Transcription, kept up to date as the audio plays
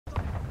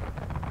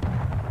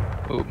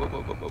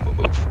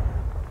Move.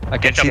 I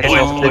can see Jump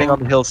them boys. sitting on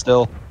the hill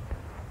still.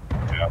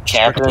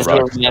 Captain's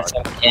giving us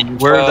some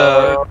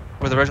info.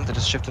 We're the regiment that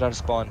just shifted out of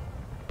spawn.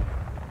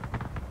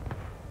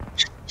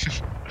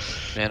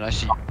 Man, I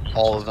see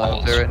all of them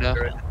out there right now.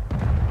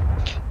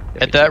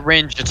 At that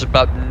range, it's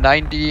about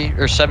 90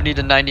 or 70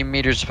 to 90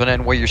 meters, depending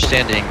on where you're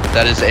standing.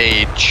 That is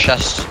a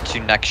chest to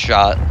neck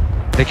shot.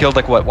 They killed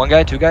like what? One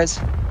guy? Two guys?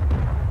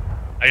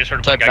 I just heard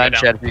one Type guy 9 go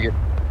chat down. if you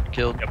get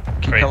killed.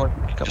 Yep. Keep Great. coming.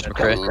 Keep Just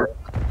coming. McCray.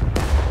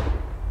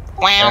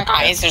 Wow,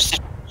 guys, there's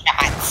some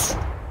shots.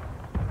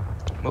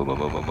 Move.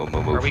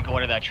 Are we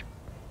going to that?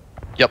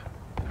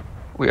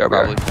 We are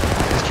Probably.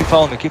 Just keep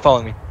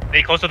following me.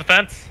 Stay close to the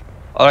fence.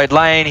 Alright,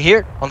 line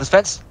here on this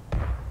fence.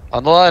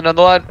 On the line.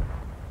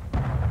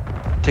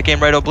 Take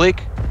aim right oblique.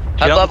 Head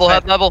Get on the level,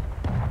 fence. head level.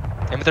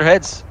 Aim with their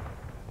heads.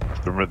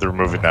 They're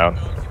moving down.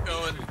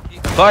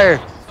 Fire.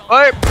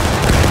 Fire!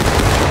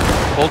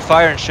 Hold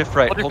fire and shift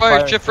right. Hold Hold fire,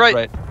 and shift right.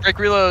 Break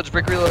reloads.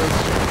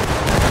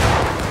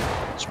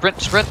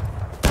 Sprint.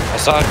 I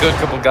saw a good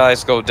couple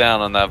guys go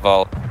down on that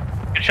vault.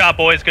 Good shot,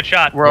 boys. Good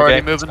shot. We're already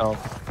Okay, moving. so-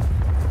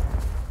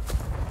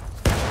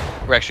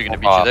 We're actually gonna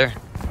beat you there.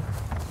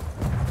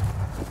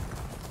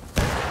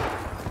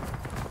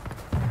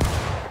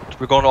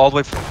 We're going all the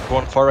way,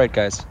 going far right,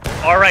 guys.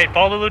 All right,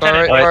 follow the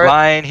lieutenant. All right. Alright,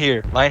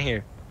 line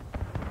here.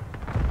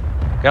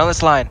 Get on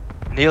this line.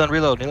 Kneel and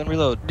reload. Kneel and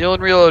reload.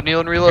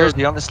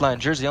 Jersey on this line.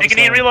 Jersey on Take this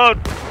a knee and line.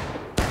 reload.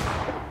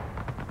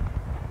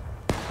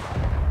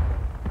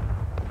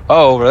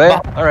 Oh, over there?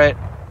 Alright.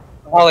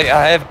 Holly,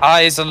 I have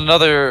eyes on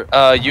another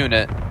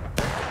unit.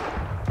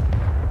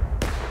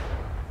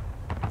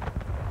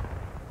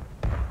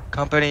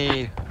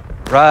 Company,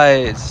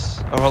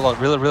 rise. Oh, hold on.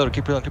 Reload.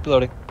 Keep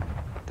reloading.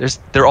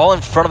 They're all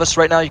in front of us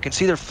right now. You can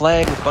see their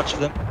flag with a bunch of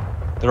them.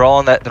 They're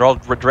all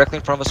directly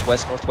in front of us,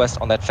 west, northwest,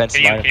 on that fence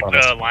Can line you in keep front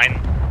of us. the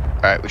line?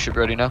 Alright, we should be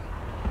ready now.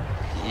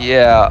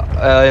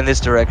 Yeah, in this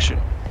direction.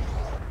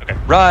 Okay.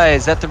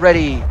 Rise at the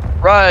ready.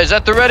 Rise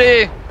at the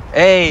ready.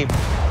 Aim.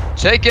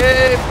 Take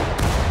aim.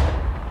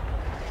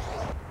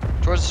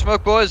 Towards the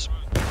smoke, boys.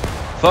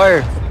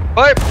 Fire.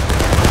 Fire.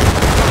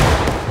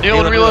 Kneel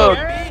and reload.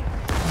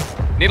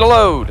 Need a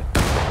load.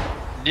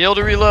 Kneel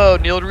to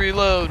reload.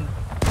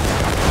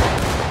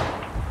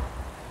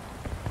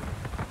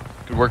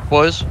 Good work,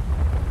 boys.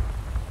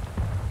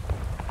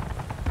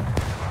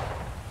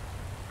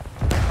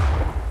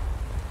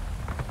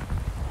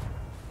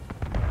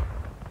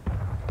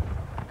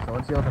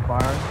 Someone seal the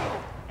barn.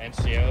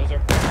 NCOs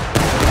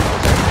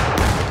are.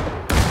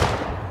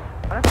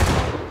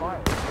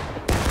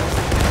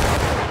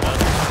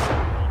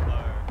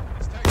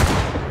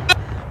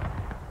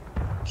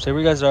 Say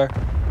where you guys are.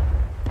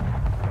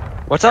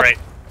 What's up? All right,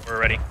 we're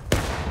ready.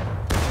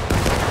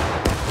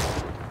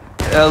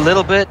 A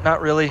little bit,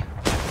 not really.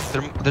 They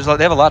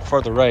have a lot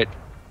farther right.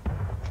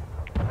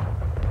 All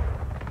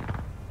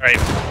right,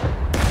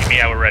 give me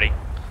out. We're ready.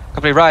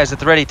 Company, rise at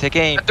the ready. Take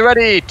aim. At the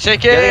ready.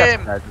 Take Yeah, they aim. got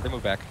some guys. They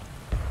move back.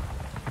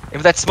 Aim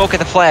with that smoke at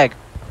the flag.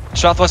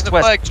 Southwest to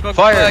west. Flag, smoke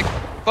Fire. flag.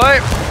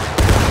 Fire.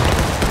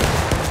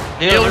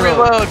 Kneel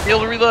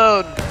to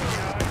reload.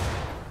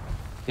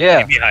 Yeah.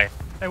 Give me high.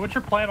 Hey, what's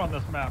your plan on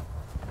this map?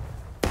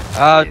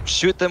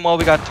 Shoot them while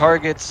we got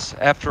targets.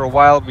 After a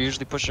while, we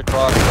usually push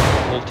across. The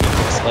whole team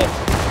gets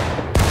left.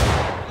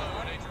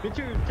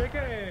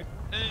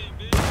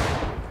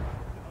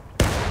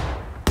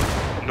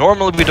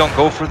 Normally we don't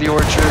go for the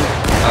orchard.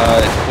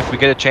 If we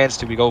get a chance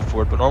to, we go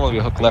for it. But normally we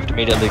hook left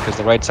immediately because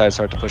the right side is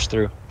hard to push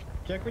through.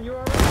 Check when you are.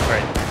 All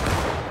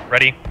right,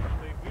 ready.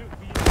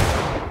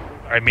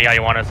 All right, Mia,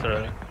 you want us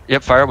to?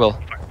 Yep, fire will.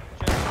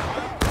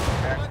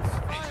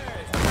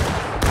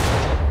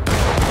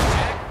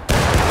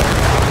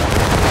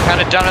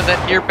 Kind of down on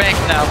that near bank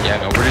now. Yeah,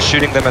 no, we're just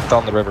shooting them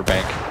on the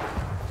riverbank.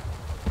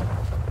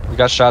 We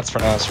got shots for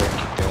now, so we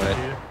can keep doing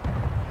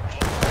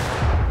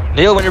it.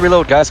 Kneel when you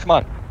reload, guys. Come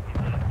on.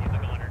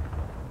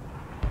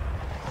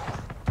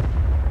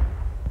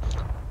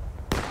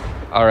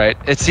 All right.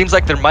 It seems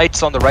like their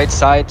might's on the right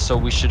side, so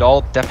we should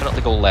all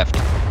definitely go left.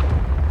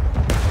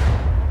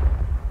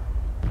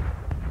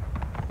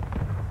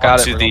 Got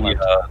it. To we're the going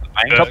left.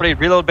 bank. Company,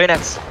 reload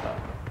bayonets.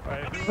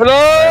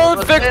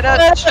 Reload.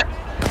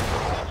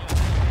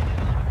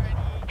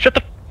 Shut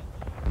the.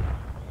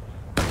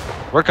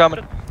 We're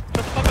coming.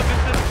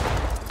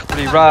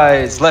 Company,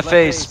 rise. Left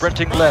face.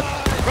 Sprinting left.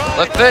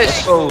 Left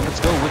face. Let's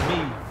go with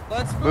me.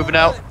 Moving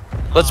out.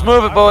 Let's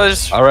move it,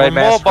 boys. All right, One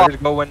more Master. bo- Ready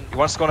to go when you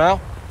want us to go now?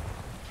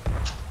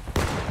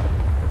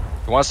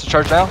 You want us to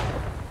charge now?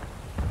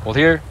 Hold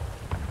here.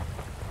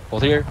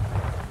 Hold here.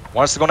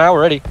 Want us to go now?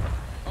 We're ready.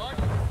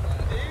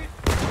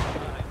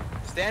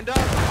 Stand up.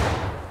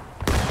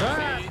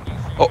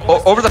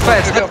 Oh, over the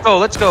fence.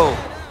 Let's go.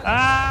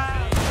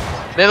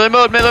 Melee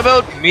mode.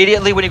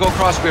 Immediately when you go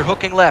across, we're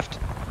hooking left.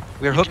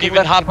 We're You hooking can even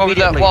left hop over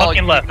that immediately. wall.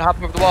 Hooking You left. can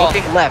hop over the wall.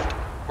 Hooking left.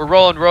 We're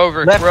rolling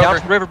rover. Left, down rover.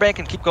 to the riverbank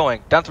and keep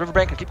going. Down to the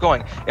riverbank and keep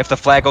going. If the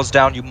flag goes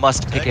down, you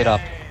must pick it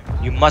up.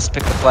 You must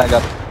pick the flag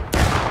up.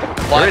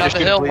 Line Ready on to the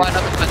shoot, hill. please. Line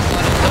on the fence.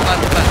 Line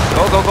on the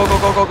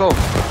fence. Go.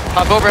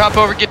 Hop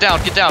over. Get down.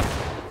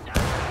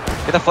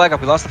 Get the flag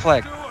up. We lost the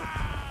flag.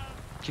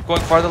 Keep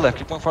going farther left.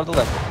 Keep going farther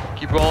left.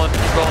 Keep rolling,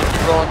 keep rolling,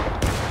 keep rolling.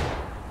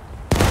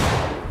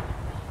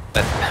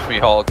 We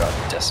all got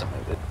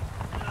decimated.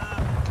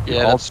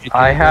 Yeah, that's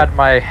I had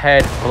my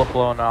head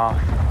blown off.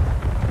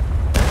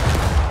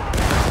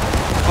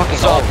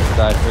 Fucking all of us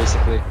died,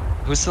 basically.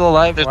 Who's still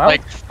alive? there's Well,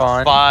 like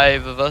fun.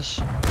 5 of us.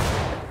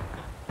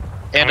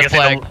 And a guessing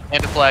flag,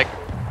 and a flag.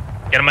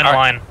 Get them in All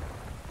line.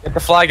 Get the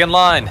flag in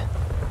line.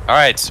 All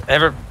right,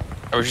 are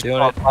we just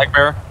Doing on it. flag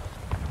bearer?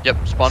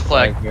 Yep, spawn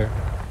flag. here.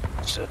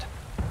 Shit.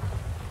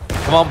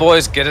 Come on,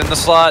 boys, get in the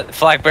slot.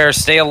 Flag bearer,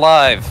 stay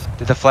alive.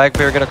 Did the flag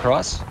bearer get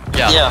across?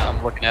 Yeah, Yeah.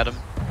 I'm looking at him.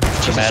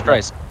 Jesus mad.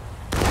 Christ.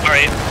 All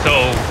right, so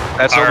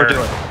That's what we're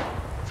doing.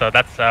 So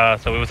that's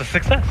so it was a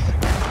success.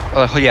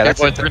 Oh yeah, that's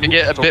We're it. going to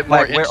get a So bit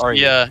more flag, where are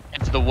you?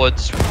 into the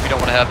woods. We don't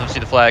want to have them see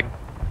the flag.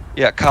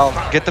 Yeah, Kyle,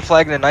 get the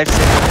flag in a knife safe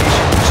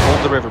location. Just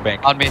hold the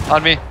riverbank. On me,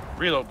 on me.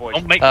 Reload, boys.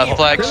 Don't make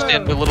Flag,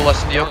 stand a little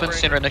less in the open.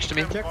 Stand right next to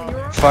me.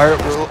 Fire,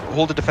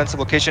 hold a defensive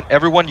location.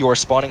 Everyone, you are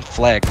spawning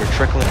flag. We're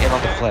trickling in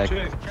on the flag.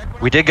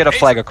 We did get a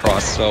flag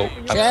across, so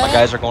my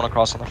guys are going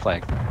across on the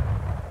flag.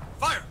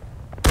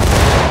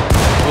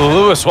 Well,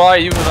 Lewis, why are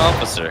you an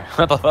officer?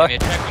 What the fuck? Give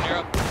me a check when you're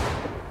up.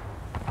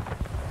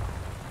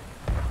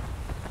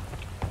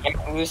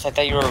 Lewis, I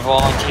thought you were a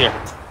volunteer.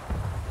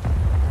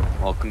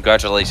 Well,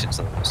 congratulations,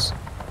 Lewis.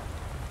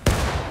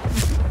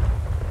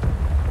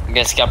 I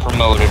guess got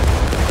promoted.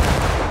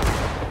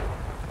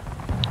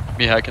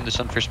 Mihai, can this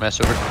send first mass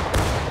over?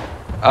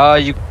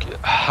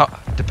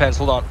 Depends.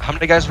 Hold on. How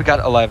many guys we got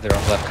alive there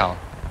on the left column?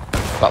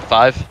 About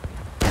 5.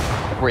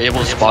 We're able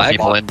to spawn flag?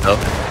 people in though.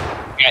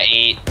 We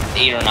got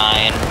 8 or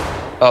 9.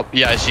 Oh,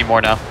 yeah, I see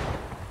more now.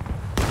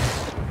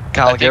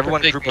 Kyle, get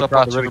everyone grouped up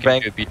on the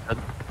riverbank.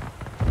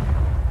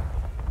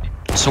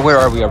 So where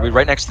are we? Are we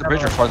right next to the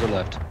bridge or farther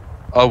left?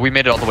 Oh, we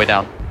made it all the way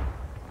down.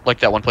 Like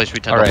that one place we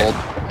tend to Alright.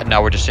 hold, and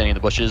now we're just standing in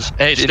the bushes.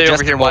 Hey, stay Just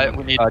over here, a Wyatt.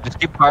 moment. We need Just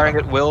keep firing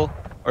at will,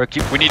 or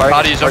we need firing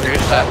bodies at over here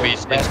so that we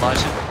stay in line.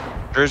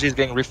 Jersey is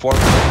getting reformed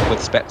with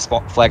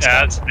flag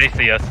Yeah, spawns. they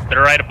see us.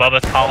 They're right above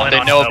us. Calling They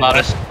on know the about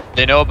west. us.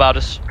 They know about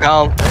us.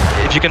 Kyle,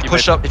 if you can You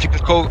push might- up, if you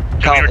can go,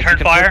 we Kyle, if return you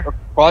can fire? push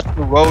across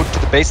the road to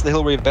the base of the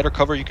hill where you have better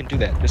cover, you can do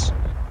that. Just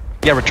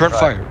return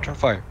fire. Return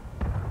fire.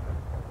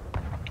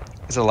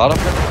 Is it a lot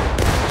of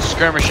them?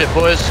 Skirmish it,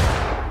 boys.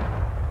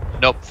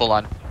 Nope, full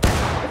line.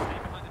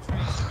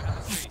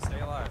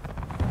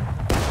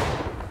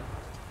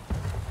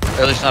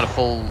 Or at least not a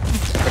full.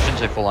 I shouldn't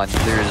say full line.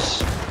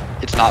 There's.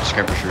 It's not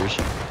skirmishers.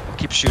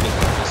 Keep shooting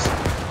them. Just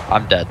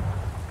I'm dead.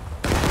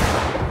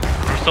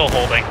 We're still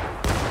holding.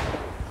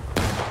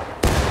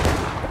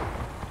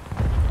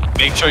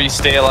 Make sure you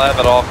stay alive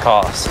at all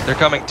costs. they're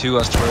coming to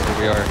us to wherever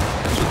we are.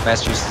 That's what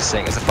Massachusetts is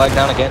saying. Is the flag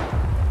down again?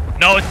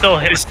 No,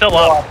 it's still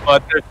up.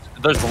 But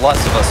there's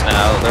less of us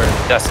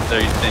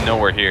now. They know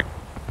we're here.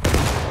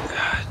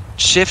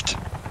 Shift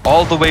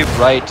all the way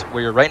right,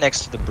 where you're right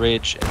next to the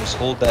bridge, and just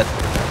hold that.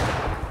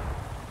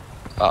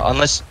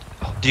 Unless,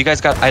 do you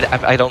guys got?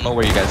 I don't know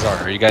where you guys are.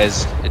 Are you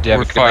guys? Do you have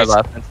We're a far nice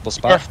left.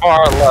 defensible We're spot?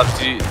 far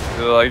left.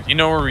 You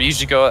know where we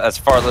usually go? As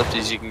far left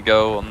as you can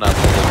go on that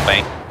little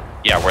bank.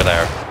 Yeah, we're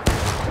there.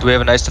 Do we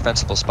have a nice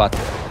defensible spot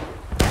there?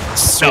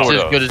 It's Sort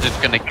as of. good as it's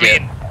gonna I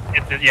get. mean,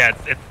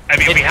 it's I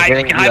mean, we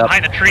Getting can beat hide up.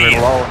 behind the We're trees,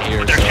 alone here,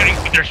 but they're so-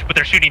 shooting. But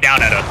they're shooting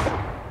down at us.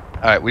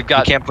 All right, we've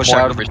got. We can't push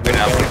more out of the numbers here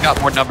now. We've got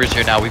more numbers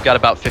here now. We've got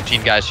about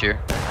 15 guys here.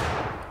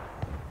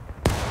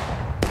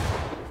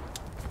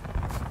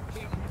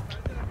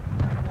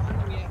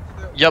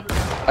 Yep,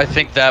 I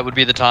think that would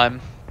be the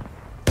time.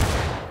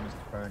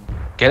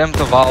 Get him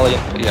to volley.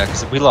 Yeah,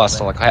 because we lost.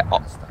 So like,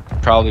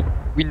 probably.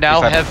 We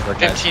now 35 have of our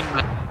guys. 15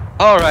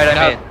 All right,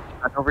 now- I mean,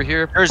 over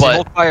here, Jersey, but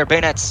hold fire,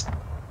 bayonets.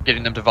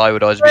 getting them to volley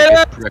would always be a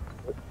good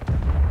prerequisite.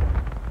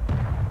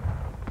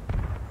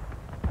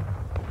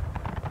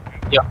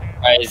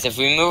 Guys, if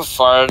we move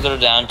farther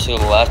down to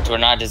the left, we're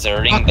not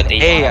deserting, but they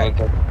Hey, don't have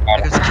a good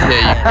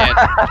Yeah, you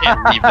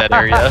can't leave that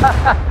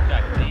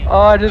area. Oh,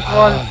 I just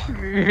want.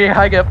 Yeah,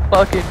 I get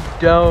fucking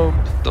domed.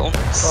 Don't.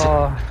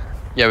 Oh.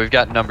 Yeah, we've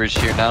got numbers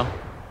here now.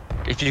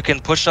 If you can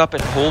push up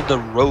and hold the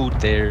road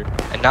there,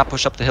 and not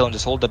push up the hill and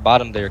just hold the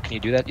bottom there, can you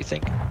do that? You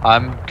think?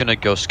 I'm gonna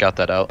go scout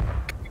that out.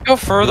 Go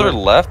further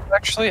left,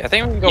 actually. I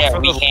think we can go Yeah,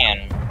 further. we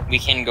can. We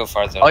can go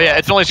farther. Oh yeah,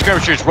 it's only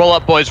skirmishers. Roll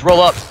up, boys.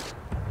 Roll up.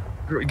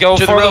 Go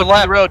To the further road. To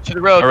left. the road. To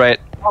the road. All right.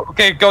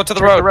 Okay, go to the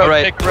Take road. the road. All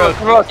right. Take the road. To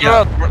the road. To the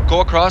road. Yeah, go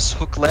across,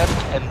 hook left,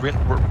 and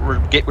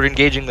we're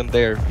engaging them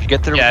there. If you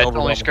get there, Yeah, we it's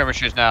overwhelm only them.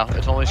 skirmishers now.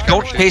 It's only Don't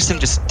skirmishers. chase them.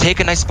 Just take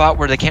a nice spot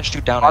where they can't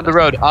shoot down. On at the us.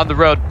 road. On the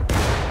road.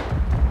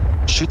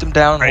 Shoot them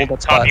down. Right, Hold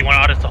that Tom, spot. you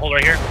want us to hold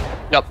right here?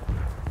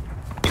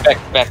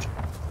 Back.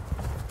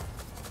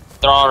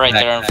 They're all right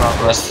there in front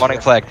of us. Spawning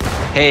flag.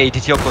 Hey,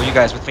 Titioko, you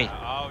guys with me?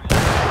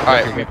 All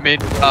right, we've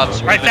made. So Right,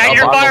 we've back been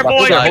your up on fire, the left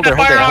boys. side. Get the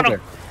fire on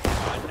them.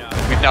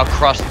 We've now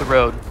crossed the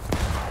road.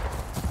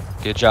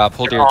 Good job.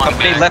 Hold They're your on,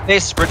 company man. left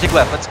base. Vertic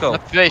left. Let's go.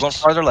 Left face. Going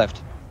farther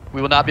left.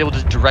 We will not be able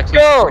to directly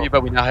Go! support you,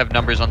 but we now have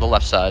numbers on the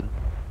left side.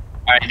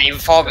 Alright,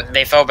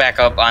 they fell back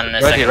up on the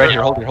Right second here. Right here.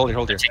 round. Hold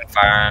here. They're taking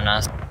fire on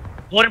us.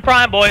 Hold in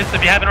prime, boys,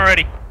 if you haven't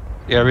already.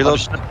 Yeah, reload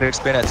big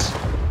bayonets.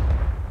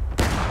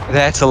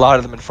 That's a lot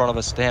of them in front of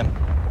us. Damn.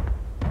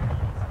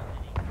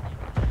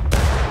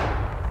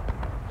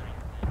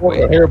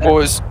 Wait, here,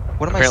 boys.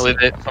 What am I Apparently,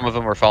 seeing? some of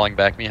them were falling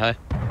back, Mihai.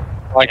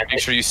 Like, make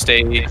sure you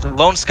stay. There's a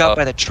lone scout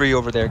by the tree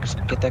over there. Just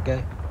get that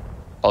guy.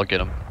 I'll get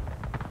him.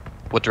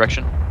 What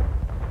direction?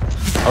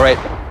 All right.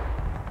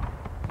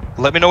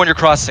 Let me know when you're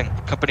crossing.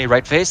 Company,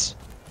 right face.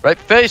 Right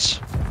face.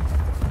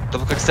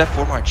 Double quick step,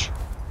 forward march.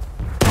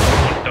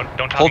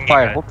 Don't talk Hold in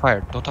fire, game, hold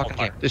fire. Don't talk in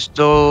Hold game. They're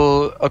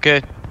still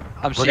okay.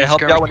 I'm We're seeing gonna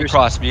help you out when you skirmishers.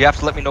 cross, but you have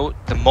to let me know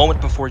the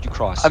moment before you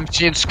cross. I'm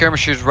seeing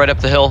skirmishers right up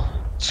the hill.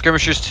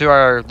 Skirmishers to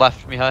our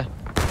left, Mihai.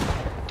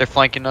 They're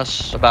flanking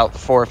us, about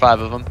 4 or 5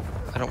 of them.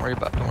 Don't worry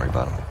about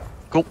them.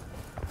 Cool.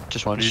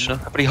 Just wanted you to know.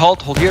 Company,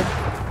 halt, hold here.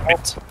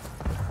 Halt.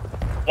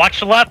 Watch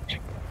the left.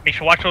 Make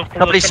sure watch those.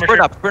 Company,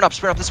 sprint up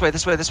this way.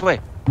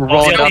 We're Oh,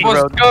 rolling yeah, down the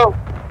let's road. Go.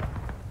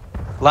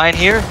 Line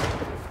here.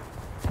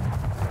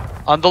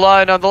 On the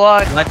line.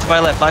 Line to my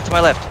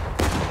left.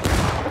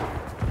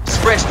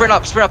 Sprint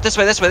up this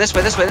way.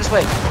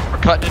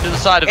 We're cutting into the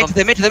side of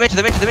them. Into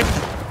them.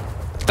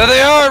 There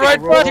they are, right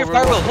Hold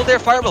front. their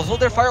fire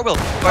wheel.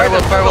 Fire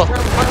wheel.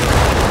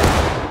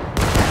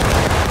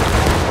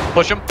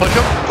 Push them.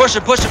 Push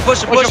him.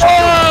 Protect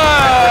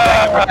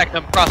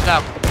them. Cross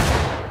now.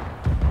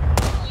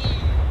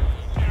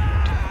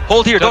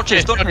 Hold here, Don't don't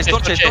chase.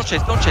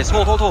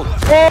 Hold.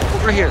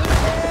 Over here.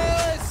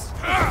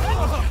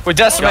 We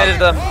decimated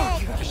them.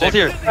 Hold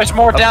here. There's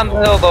more down the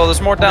hill, though.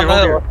 There's more down the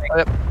hill.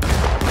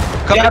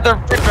 Come Yeah, in.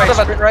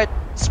 they're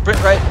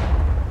Sprint right.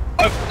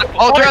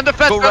 Oh, they're on the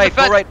fence. Go right.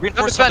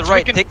 Reinforce on the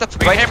right. Take the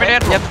right hammer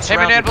and fence. anvil.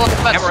 Hammer and anvil on the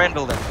fence. Hammer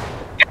anvil them.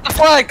 Get the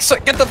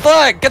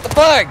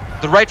flag.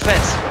 The right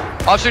fence.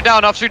 Officer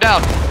down.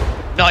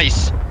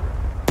 Nice.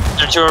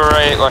 They're to our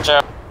right, watch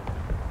out.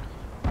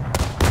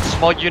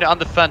 Small unit on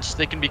the fence.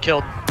 They can be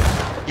killed.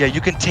 Yeah, you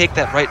can take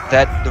the right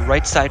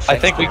side fence. I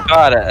think we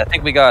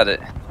got it.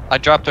 I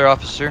dropped their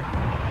officer.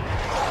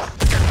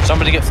 Did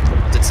someone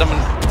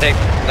take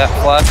that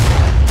flag?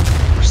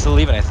 We're still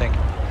leaving, I think.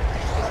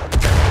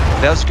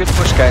 That was a good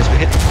push, guys. We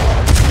hit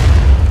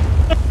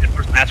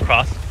First mass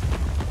cross.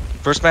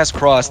 first mass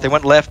cross. They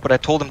went left, but I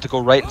told them to go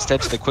right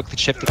instead, so they quickly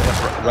shifted and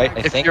went right, I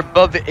If think. you're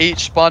above 8,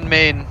 spawn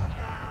main.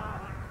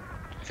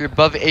 If you're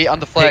above 8 on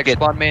the flag, Take it.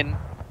 spawn main.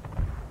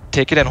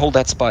 Take it and hold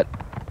that spot.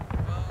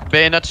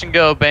 Bayonets and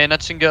go.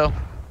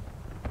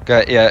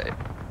 Yeah.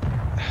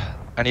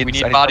 We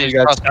need I bodies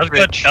you across guys. the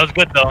bridge. That was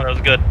good though. That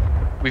was good.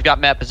 We've got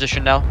map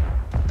position now.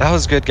 That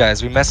was good,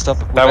 guys. We messed up.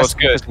 That was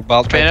good.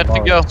 Bayonets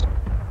and go.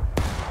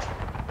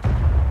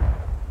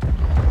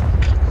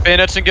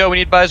 Bayonets and go. We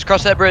need bodies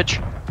across that bridge.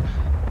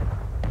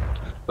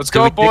 Let's Did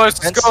go, we take boys.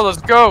 the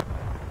Let's go.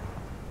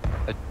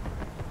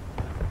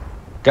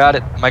 Got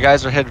it. My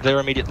guys are headed there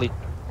immediately.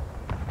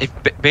 If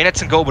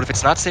bayonets and go, but if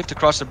it's not safe to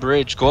cross the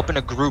bridge, go up in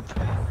a group.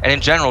 And in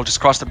general, just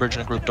cross the bridge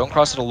in a group. Don't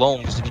cross it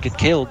alone, because if you get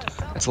killed,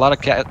 that's a lot of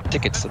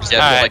tickets. So just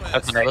Yeah, Alright, like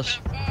that's none of us.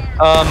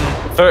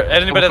 For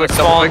anybody Double that quick,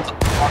 spawns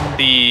on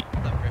the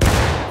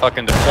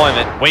fucking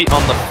deployment, wait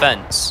on the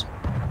fence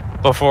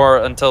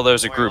until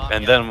there's a group,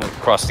 and then we'll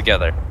cross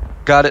together.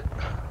 Got it.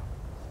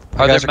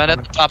 Are there guys are men at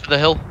coming. the top of the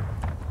hill?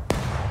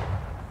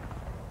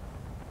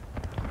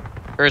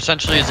 Or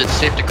essentially, is it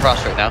safe to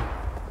cross right now?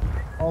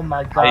 Oh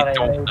my god, I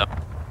don't know.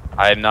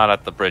 I am not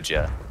at the bridge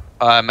yet.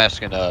 I'm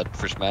asking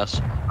first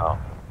mass.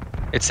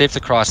 It's safe to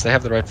cross. They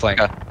have the right flank.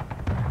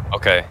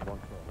 Okay.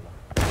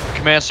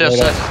 Command says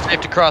Right it's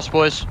safe to cross,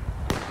 boys.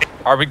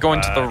 Are we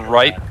going to the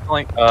right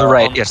flank? The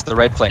right, yes, the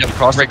right flank. Yep, You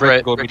cross the right, bridge,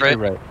 right, go right,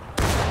 immediately right.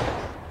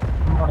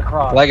 I'm gonna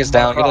cross. Flag is I'm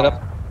down. Get gonna it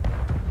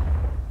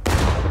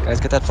up. Guys,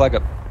 get that flag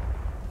up.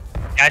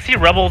 Yeah, I see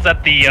rebels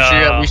at the.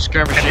 At least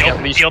skirmishing. at the At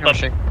open least field up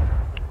skirmishing.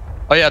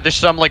 Oh yeah, there's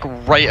some like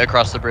right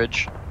across the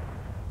bridge.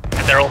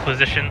 at their old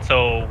position,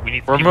 so we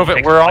need. We're people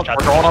moving. to We're watch out.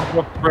 going on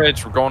the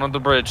bridge. We're going on the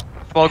bridge.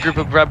 Small group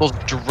of rebels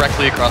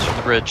directly across from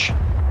the bridge.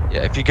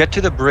 Yeah, if you get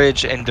to the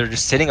bridge and they're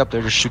just sitting up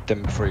there, just shoot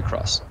them before you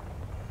cross.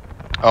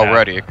 Oh, we're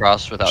already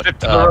across without Shift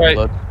to the right.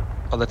 reload.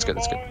 Oh, that's good.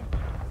 That's good.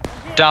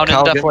 Down Kyle,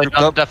 and get deflate. grouped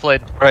Down up. and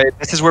deflate. Right,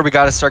 this is where we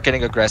gotta start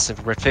getting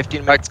aggressive. We're at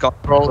 15 minutes gone.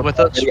 Roll with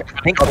us.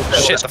 I think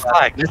Shit, the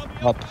flag.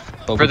 up,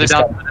 but we Further just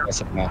down. gotta be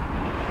aggressive now.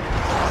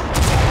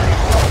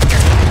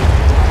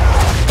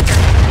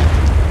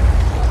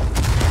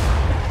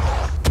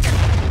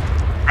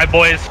 Alright,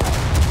 boys.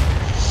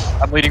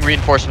 I'm leading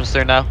reinforcements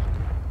there now.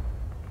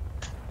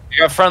 You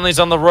got friendlies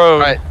on the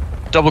road. Alright,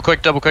 double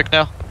quick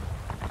now.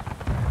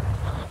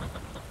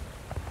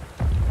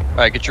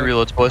 Alright, get your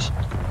reloads, boys.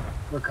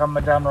 We're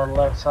coming down our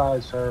left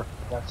side, sir.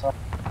 Left side.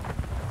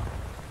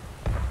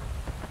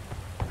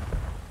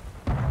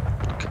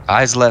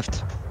 Eyes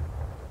left.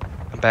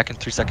 I'm back in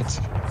 3 seconds.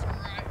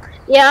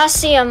 Yeah, I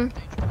see him.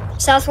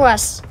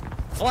 Southwest.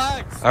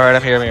 Flags! Alright,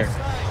 I'm here.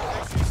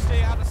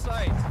 Stay out of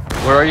sight.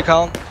 Where are you,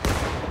 Colin?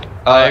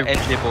 I-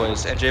 NJ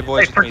boys. NJ Hey,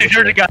 boys. first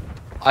security guy.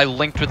 I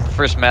linked with the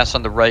first mass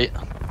on the right.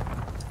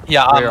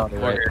 Yeah, We're on the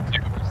right.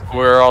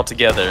 we're all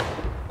together.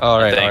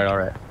 Alright, I think.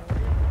 alright.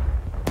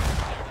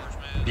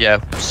 Yeah,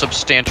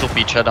 substantial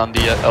beachhead on the.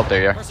 Oh,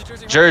 there you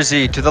are.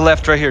 Jersey to the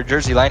left, right here.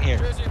 Jersey line here.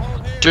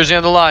 Jersey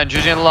on the line.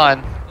 Jersey on the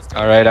line.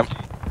 All right,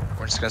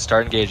 we're just gonna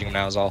start engaging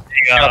now. Is all.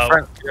 We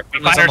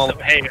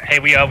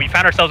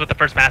found ourselves with the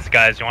first mass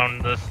guys. You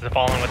want us to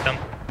fall in with them?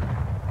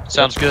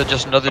 Sounds good.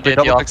 Just another day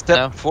Double off quick step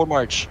now. before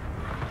March.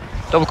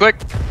 Double quick.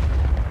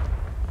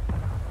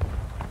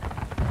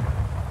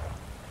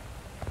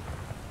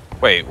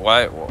 Wait,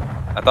 why?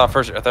 I thought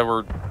we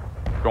were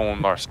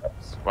going with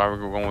Burnsides. Why are we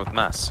going with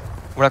mass?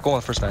 We're not going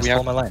with first mass.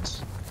 Follow my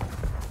lines.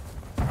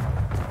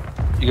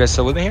 You guys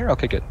still with me here?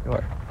 Okay, good. You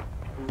are.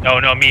 No,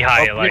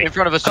 Mihai. In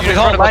front of us. Somebody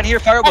hold line here.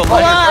 Firewall.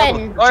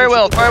 Line.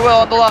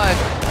 Firewell on the line.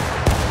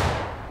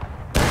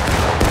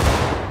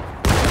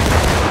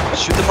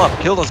 Shoot them up.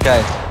 Kill those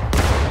guys.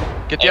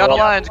 Get the outer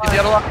lines. Get the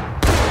outer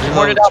lines.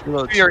 Reported out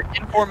for your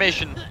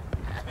information.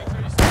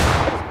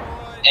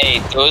 Hey,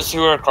 those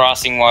who are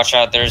crossing, watch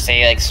out. There's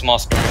a like small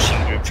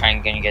skirmishing group trying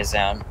to get you guys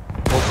down.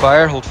 Hold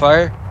fire. Hold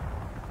fire.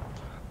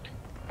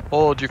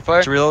 Hold your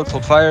fire. Reload.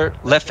 Hold fire.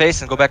 Left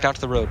face and go back down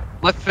to the road.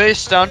 Left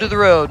face down to the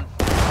road.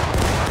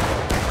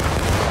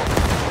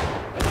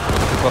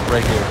 Keep up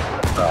right here.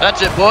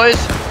 That's it, boys.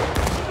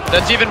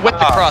 That's even with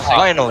the crossing.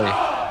 Finally.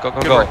 Go.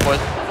 Good work, boys.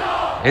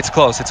 It's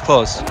close. It's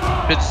close.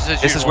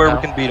 This is where we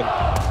can beat them.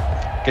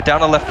 Get down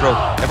the left road.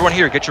 Everyone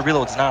here, get your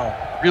reloads now.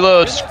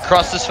 Reloads.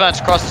 Cross this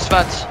fence. Cross this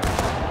fence.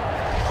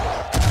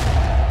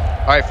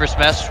 All right, first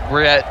mess.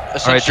 We're at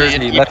essentially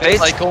Jersey, an left even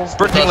face. cycle.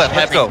 Sprinting left,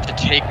 let's having go.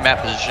 to take map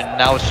position.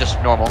 Now it's just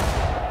normal.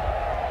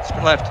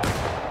 Sprint left.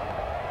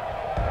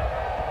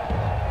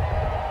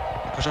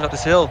 Push up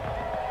this hill.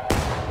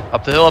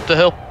 Up the hill. Up the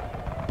hill.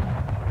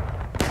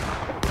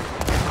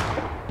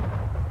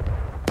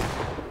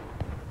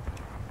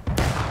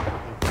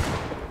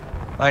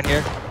 Line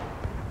here.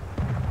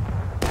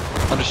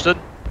 Understood.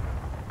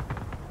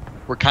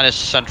 We're kind of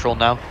central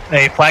now.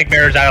 Hey, flag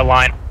bearers out of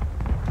line.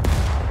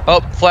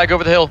 Oh, flag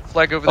over the hill.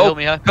 Flag over the hill,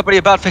 Mihai. Company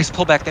about face.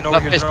 Pull back. They're over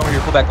About here. face. They're over here.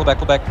 Pull back. Pull back.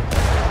 Pull back.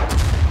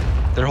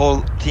 Their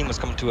whole team was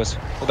coming to us.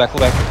 Pull back. Pull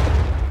back.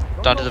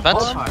 Down to the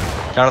fence.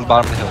 Down to the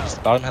bottom of the hill. Just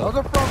the bottom of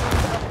the hill.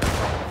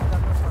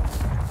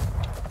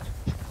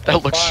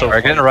 That looks so.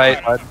 Alright, get in the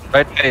right.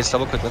 Right face.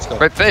 Double click. Let's go.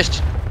 Right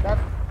faced.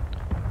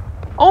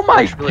 Oh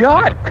my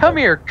god! Come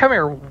here, come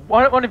here.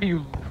 One of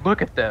you,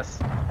 look at this.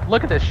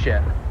 Look at this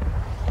shit.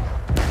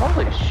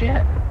 Holy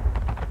shit.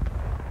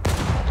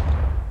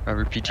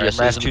 Remember Alright, PTS is in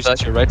the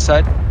Massachusetts, back. your right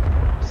side.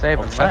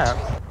 Saving Over fence.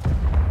 that.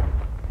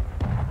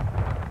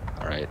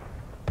 Alright.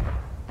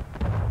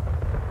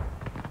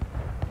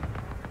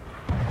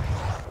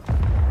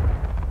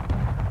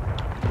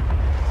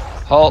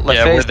 Halt. Left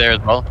Yeah, face. we're there as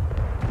well.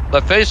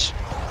 Left face.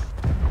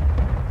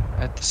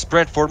 At the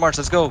sprint. Forward march.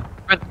 Let's go.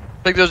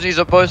 Pick those knees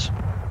up, boys.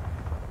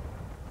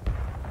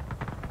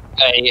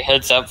 Hey,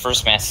 heads up,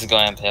 first mass is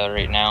going uphill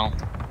right now.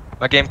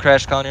 My game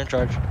crashed. Colin, you're in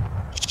charge.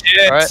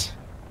 Shit! Alright.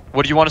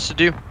 What do you want us to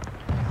do?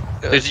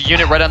 There's a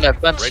unit right on that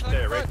fence. Right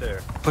there, right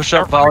there. Push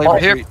up. Volley.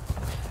 Right here.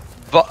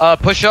 Retreat.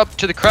 Push up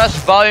to the crest,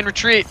 volley and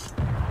retreat.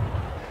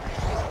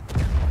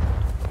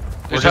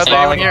 We're There's just hardly anyone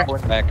volleying here. and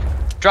pulling back.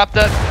 Drop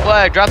that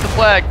flag, drop the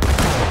flag.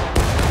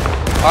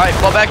 Alright,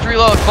 fall back to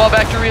reload, fall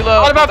back to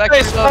reload. What about fall back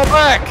face? to reload. Fall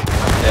back!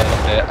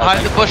 Yeah,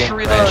 Behind the bush to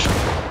reload.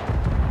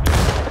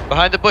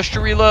 Behind the bush to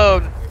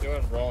reload. We're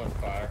doing rolling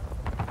fire.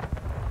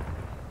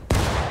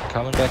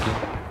 Coming back in.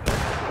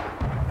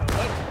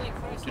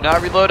 Do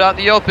not reload out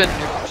in the open.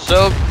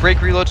 So, break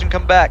reloads and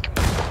come back.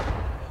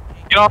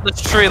 Get on the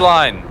tree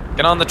line.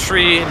 Get on the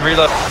tree and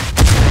reload.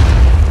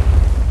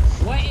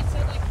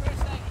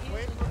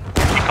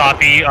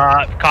 Copy.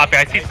 Copy.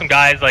 I see some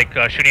guys like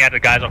shooting at the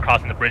guys on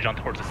crossing the bridge on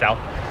towards the south.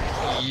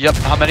 Yep,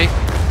 how many?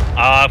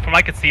 From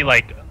I could see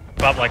like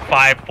about like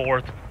 5,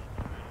 4.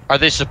 Are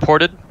they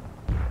supported?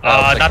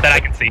 Not that I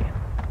can see.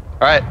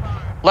 Alright,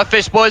 left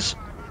face, boys.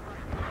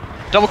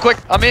 Double quick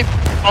on me.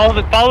 Follow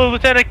the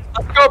lieutenant.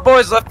 Let's go,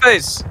 boys. Left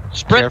face.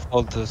 Sprint.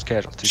 Careful to those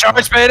casualties.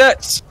 Charge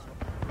bayonets.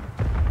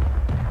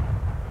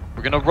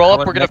 We're gonna roll up,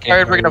 Coming we're gonna back fire,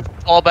 in, and we're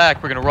gonna fall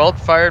back. We're gonna roll up,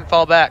 fire, and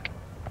fall back.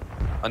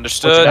 What's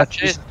Understood.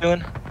 that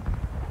doing?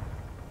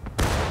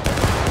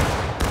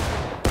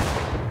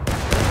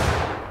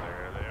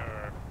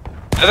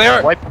 There they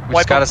are. Wipe We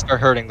just gotta up. start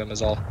hurting them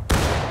is all.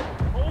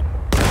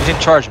 You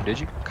didn't charge them, did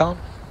you, Colin?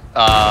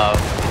 Yeah,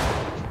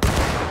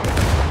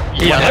 Don't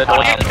that's chase on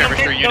the them,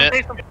 skirmisher unit. don't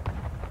chase them.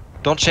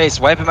 Don't chase,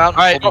 wipe him out.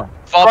 Alright, Hold on.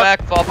 fall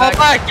back, fall Fall back.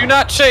 back. Do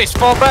not chase.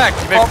 Fall back.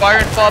 You may fire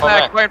and fall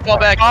back, fire and fall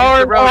back. Use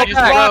the road, use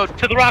the road.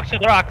 To the rocks, to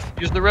the rocks.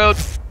 Use the road.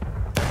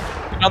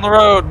 Get on the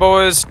road,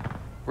 boys.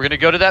 We're gonna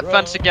go to that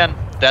fence again.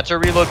 That's our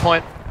reload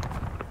point.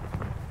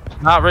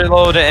 Not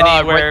reload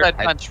anywhere. Right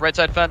side fence, right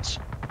side fence.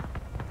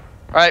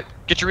 Alright,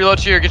 get your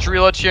reloads here, get your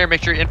reloads here,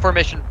 make sure you're in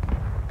formation.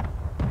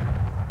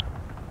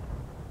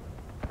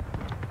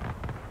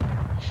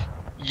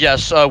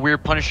 Yes, we're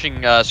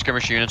punishing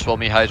skirmish units while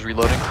Mihai's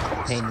reloading.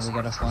 Peyton, we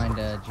gotta find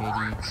JD.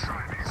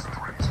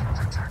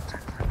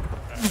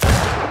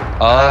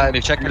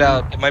 Check it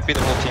out. It might be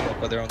the whole team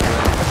up by their own way.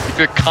 If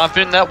you're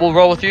confident in that, we'll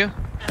roll with you.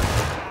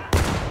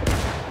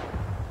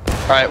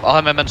 Alright, I'll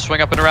have my men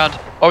swing up and around.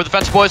 Over the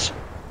fence, boys.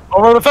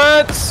 Over the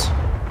fence!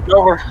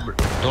 Over.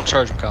 Don't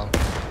charge him, Colin.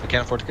 We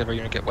can't afford to get our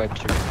unit get wiped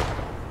here.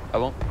 I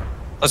won't.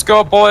 Let's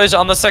go, boys.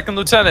 I'm the second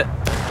lieutenant.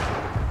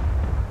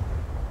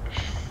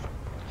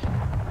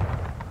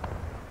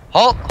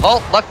 Halt!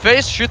 Halt! Left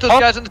face! Shoot those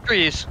guys in the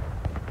trees!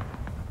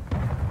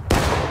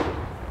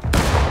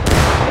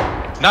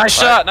 Nice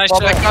shot, nice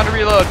Fall shot. back down to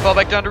reload. Fall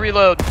back down to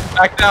reload.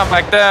 Back down,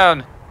 back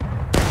down.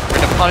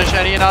 We're gonna punish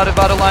any and out of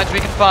lines we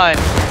can find.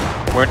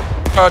 We're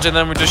charging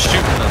them, we're just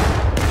shooting them.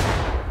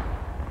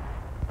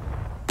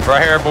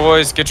 Right here,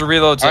 boys. Get your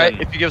reloads Alright,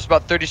 in. if you give us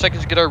about 30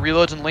 seconds to get our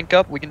reloads and link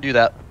up, we can do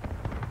that.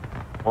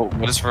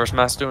 What is First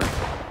Mass doing?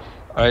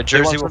 Alright,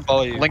 Jersey will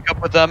follow you. Link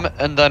up with them,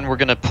 and then we're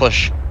gonna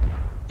push.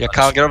 Yeah,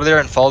 Colin, get over there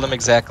and follow them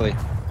exactly.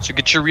 So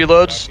get your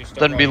reloads,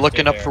 then be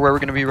looking up for where we're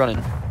gonna be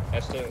running.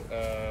 That's the,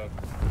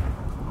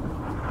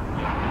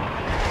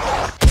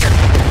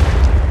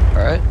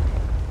 Alright.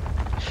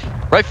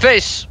 Right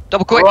face!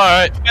 Double quick!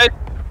 Alright.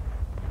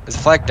 Is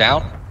the flag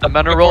down? The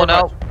men are rolling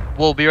out.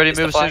 We'll be ready to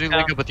move as soon as we flag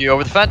link up with you.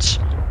 Over the fence.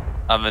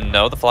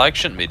 No, the flag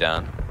shouldn't be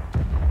down.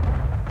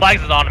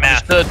 Flags is on the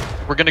mast.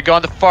 Understood. We're gonna go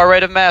on the far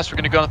right of mass. We're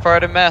gonna go on the far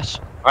right of mass.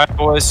 Alright,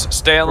 boys.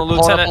 Stay on the We're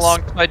pulling up lieutenant.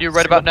 alongside you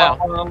right about now.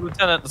 On the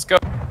lieutenant. Let's go.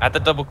 At the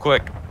double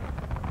quick.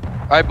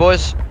 Alright,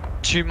 boys.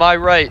 To my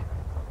right.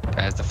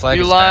 Guys, the flag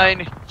New is line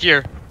down.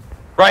 here.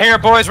 Right here,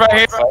 boys. Right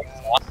here.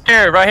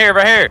 Here, right here,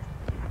 right here.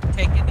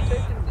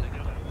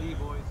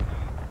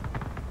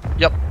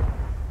 Yep.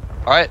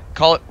 Alright,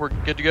 call it. We're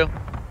good to go.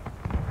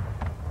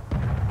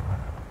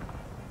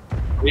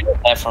 We did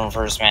that from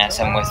First Mass.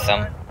 I'm with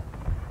them.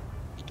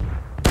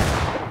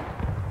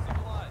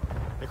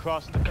 They're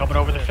crossing. Coming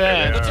over the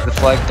fence. Is the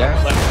flag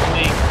down?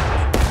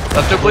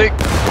 Left oblique.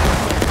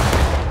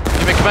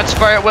 You may commence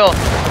fire at will.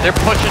 They're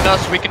pushing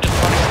us. We can just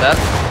punish that.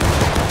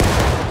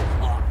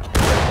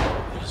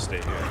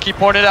 Keep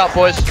pouring it out,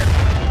 boys.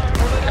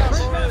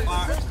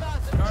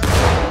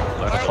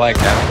 Let the flag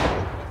down.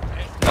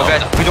 Oh,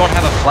 guys, we don't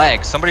have a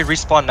flag. Somebody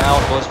respawn now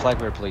and blow his flag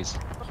bearer, please.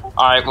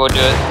 Alright, we'll do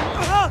it.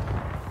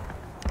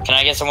 Can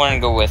I get someone to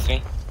go with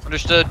me?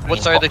 Understood.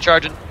 What side are they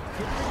charging?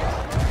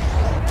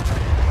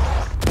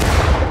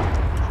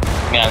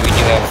 Yeah, we do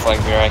have a flag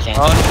bearer. I can't.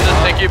 Understood.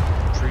 Thank you.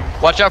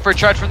 Watch out for a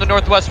charge from the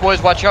northwest,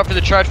 boys. Watch out for the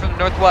charge from the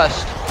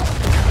northwest.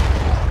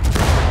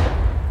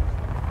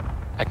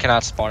 I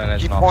cannot spawn in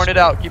as Keep an pouring officer. it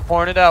out. Keep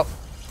pouring it out.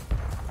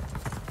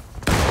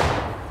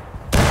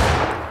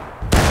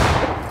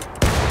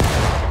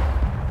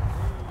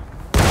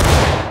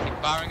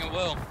 Firing at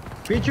will.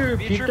 Feature,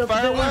 peeked up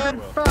fire the well. weapon.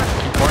 Fuck.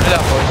 Keep pouring it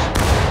out, boys.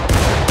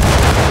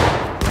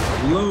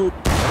 Load.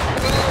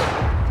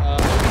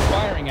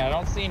 Firing. I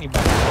don't see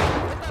anybody.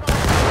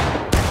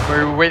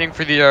 We're waiting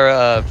for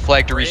the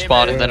flag to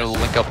respawn, and then it'll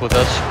link up with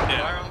us.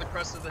 Fire on the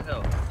crest of the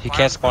hill. He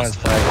can't spawn his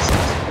flag.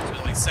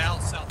 it says.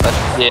 South,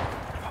 south. Yeah.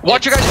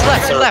 Watch your guys'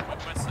 left. To the left.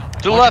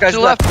 To the Watch left. your To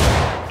the guys'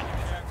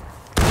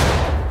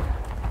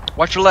 left.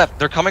 Watch your left.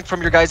 They're coming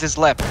from your guys'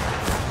 left.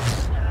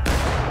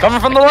 Coming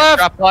from the left.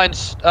 Drop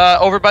lines.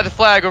 Over by the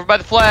flag. Over by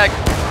the flag.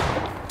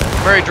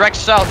 Murray, direct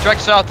south. Direct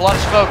south. A lot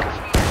of smoke.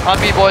 On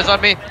me, boys. On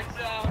me.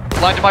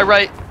 Line to my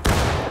right.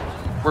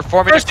 We're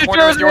forming a First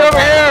corner with Jersey your over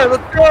line. here.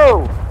 Let's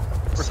go.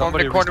 We're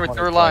forming a corner with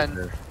your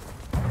line.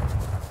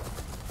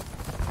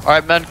 All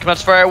right, men.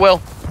 Commence fire at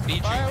will.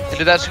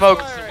 Into that smoke.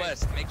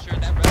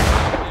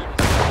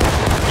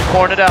 Keep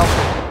pouring it out.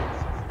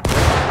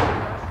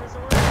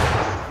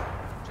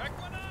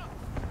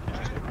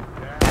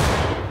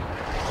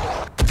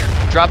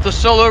 Drop the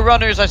solo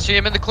runners. I see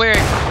them in the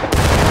clearing.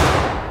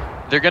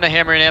 They're gonna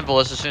hammer and anvil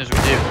us as soon as we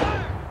do.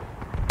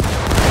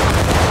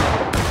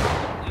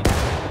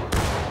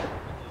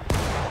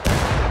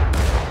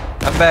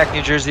 I'm back,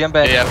 New Jersey. I'm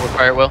back. Yeah, we'll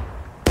fire at will.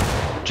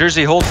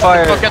 Jersey, hold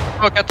fire. Get the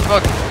smoke. Get the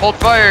smoke. Hold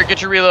fire.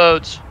 Get your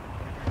reloads.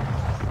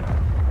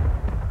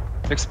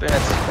 Fix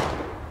bayonets.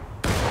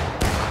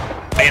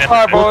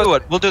 Bayonets. We'll do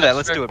it. We'll do that.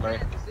 Let's do it, Murray.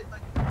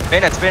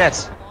 Bayonets,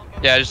 bayonets.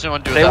 Yeah, I just didn't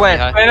want to do it They that went.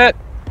 high. Bayonet.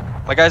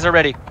 My guys are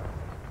ready.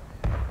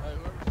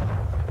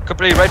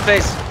 Company, right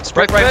face.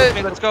 Sprint right with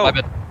me. Let's go. My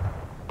bad.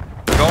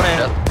 We're going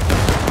in.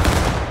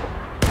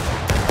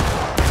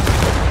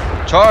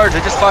 Charge. They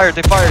just fired.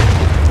 They fired.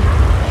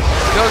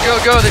 Go, go,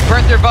 go. They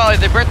burnt their volley.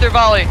 They burnt their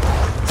volley.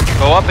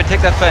 Go up and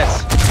take that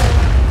fence.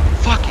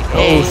 Fucking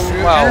A.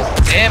 Wow.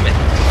 Damn it.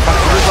 Fuck,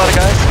 you lose a lot of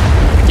guys?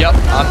 Yep,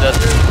 I'm dead.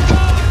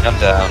 I'm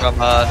down.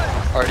 From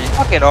Artie.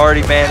 Fucking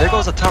Artie, man. There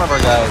goes a ton of our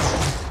guys.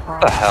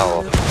 What the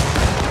hell?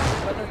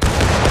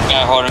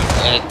 Gotta hold him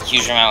a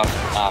huge amount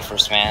with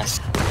First Mass.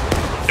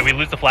 Did we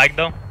lose the flag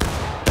though?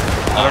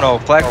 I don't know.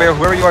 Flag bearer,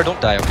 whoever you are, don't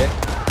die, okay?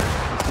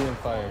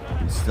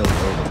 It's still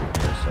over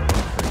here, so.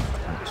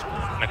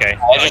 Okay.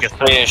 I just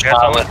threw a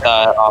shot with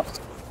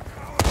officer.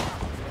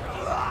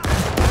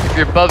 If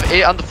you're above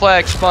 8 on the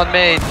flag, spawn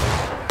main.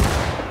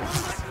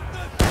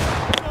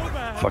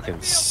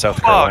 Fucking South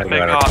Fuck, Carolina they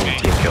got our got team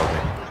me. killed me.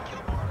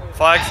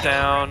 Flag's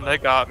down. They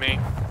got me.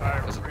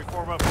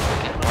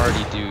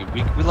 Artie, dude.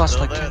 We lost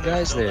like 2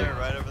 guys there.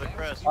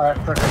 Alright,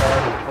 frickin'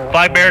 already.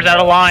 Flag bear's out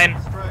of line.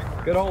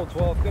 Good hold,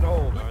 12. Good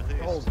hold.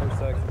 Hold for a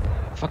second.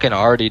 Fucking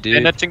Artie, dude.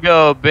 Bandits and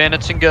go.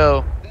 Bandits and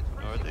go.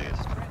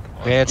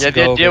 Bayonets, Yeah,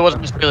 the go, idea go.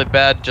 wasn't necessarily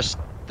bad, just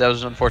that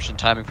was an unfortunate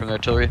timing from the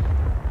artillery.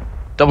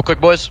 Double quick,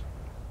 boys.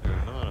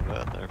 Not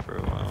bad there for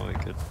a while. We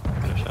could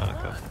get a shot at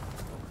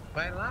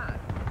couple.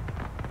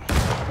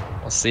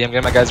 We'll see. I'm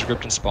getting my guys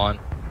regrouped and spawn.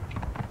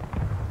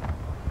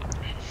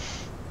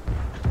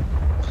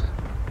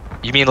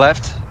 You mean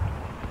left?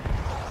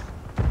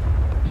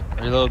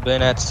 Reload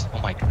bayonets. Oh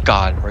my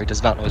god, Murray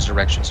does not know his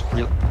directions.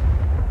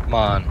 Come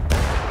on.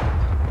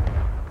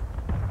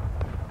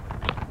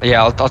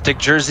 Yeah, I'll take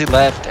Jersey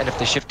left, and if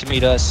they shift to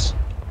meet us,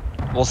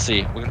 we'll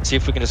see. We can see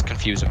if we can just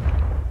confuse them.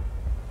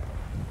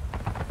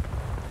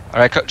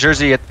 Alright,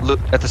 Jersey at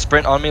the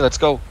sprint on me, let's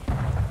go.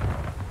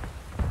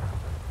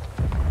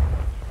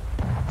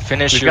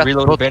 Finish We've your got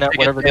reload both bayonet,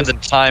 whatever it is. the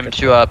time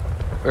to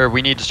or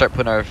we need to start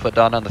putting our foot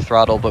down on the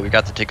throttle, but we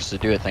got the tickets to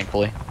do it,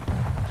 thankfully.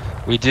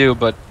 We do,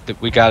 but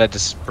we gotta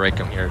just break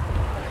them here.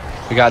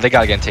 They gotta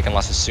get taking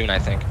losses soon, I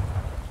think.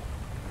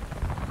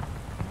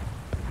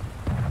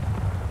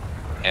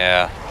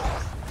 Yeah.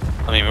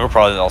 I mean, we're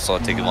probably also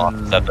taking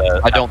losses at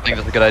the... I don't think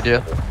that's a good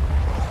idea.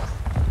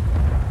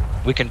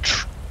 We can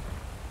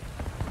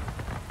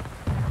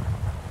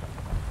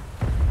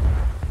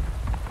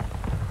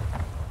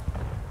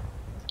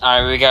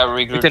Alright, we got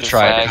regrouped. we can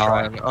try it,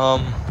 Colin.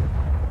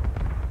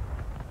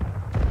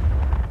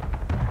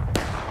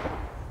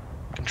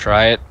 Can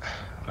try it.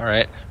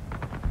 Alright.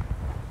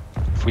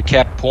 If we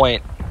cap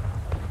point,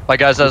 My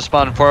guys that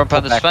spawn form up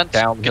on this fence.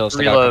 down the hill, so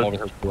they gotta come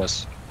over here to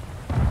us.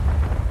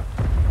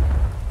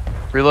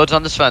 Reloads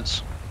on this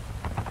fence.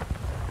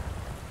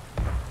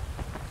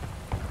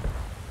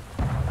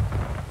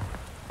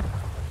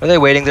 Are they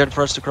waiting there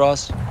for us to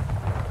cross?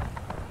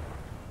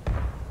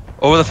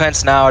 Over the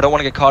fence now. I don't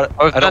want to get caught.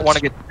 I don't want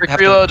to get. Break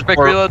reloads, break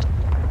reloads.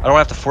 I don't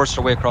have to force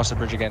our way across the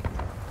bridge again.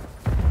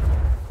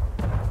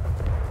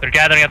 They're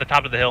gathering at the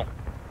top of the hill.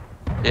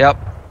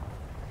 Yep.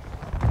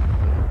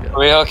 Are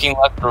we hooking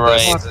left or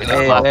right?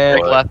 Hey, Left, man.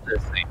 break left.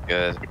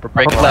 Good. We're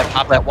breaking Hook left,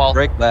 top that wall.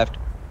 Break left.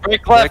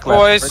 Break left, Break left,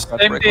 boys. break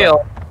left, Same break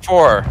deal.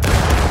 4. Ooh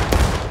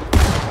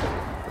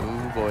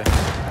boy.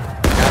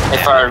 They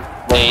fired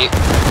late.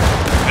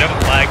 We have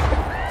a flag.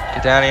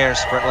 Get down here and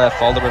sprint left.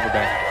 Follow the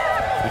riverbank.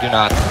 We do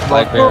not.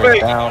 Flag bearer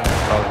down.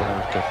 Probably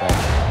never go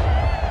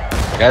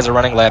flag. The guys are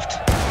running left.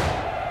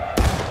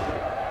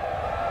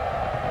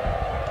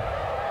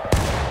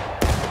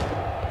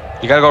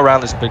 You gotta go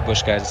around this big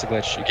bush, guys. It's a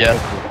glitch. You can't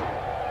go through.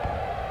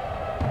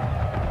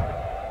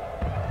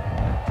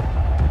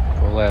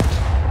 Go left.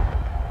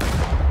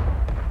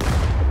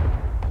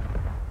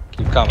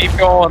 Keep coming. Keep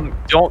going.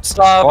 Don't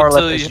stop Far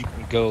until left you... as you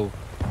can go.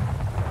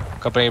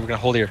 Company, we're gonna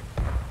hold here.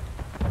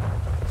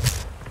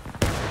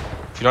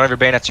 If you don't have your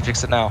bayonets, you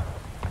fix it now.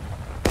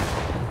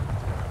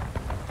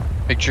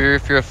 Make sure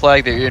if you're a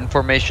flag that you're in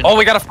formation. Oh,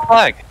 we got a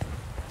flag.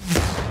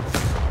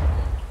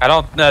 I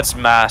don't... That's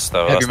mass,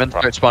 though. Have That's your men the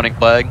problem. start spawning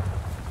flag.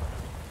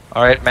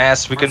 Alright,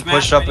 mass, we can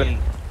push up and...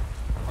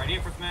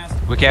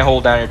 We can't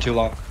hold down here too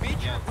long.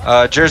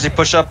 Jersey,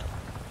 push up.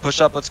 Push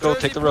up, let's go,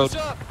 take the road.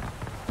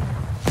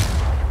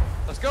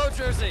 Let's go,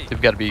 Jersey. They've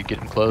got to be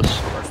getting close.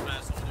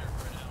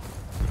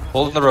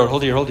 Hold the road,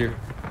 hold here, hold here.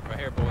 Right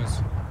here,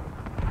 boys.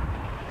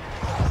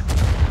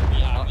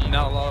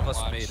 Not a lot of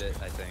us made it,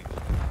 I think.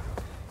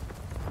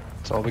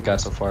 That's all we got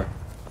so far.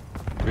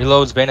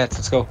 Reloads, bayonets,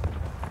 let's go.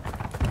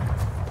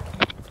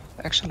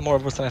 Actually, more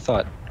of us than I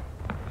thought.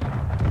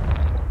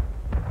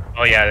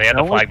 Oh yeah, they had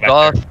the flag back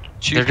off. there.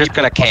 They're just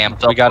gonna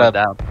camp. We gotta...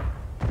 down.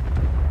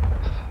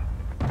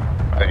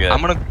 Okay.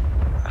 I'm gonna...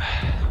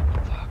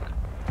 Fuck.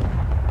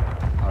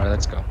 Alright,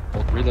 let's go.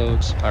 Both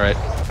reloads. Alright.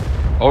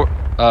 Oh,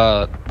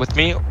 with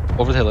me,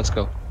 over the hill, let's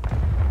go.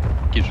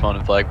 Keep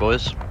spawning flag,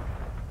 boys.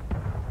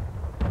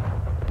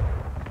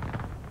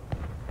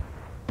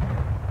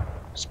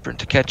 Sprint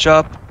to catch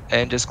up,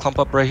 and just clump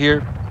up right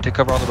here. Take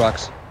cover on the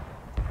rocks.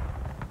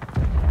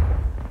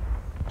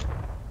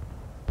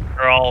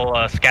 They're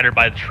all scattered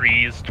by the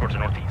trees towards the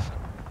northeast.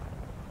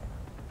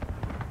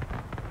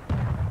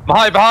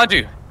 Behind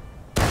you.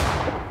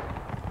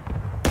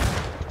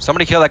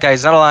 Somebody kill that guy,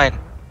 he's not aligned.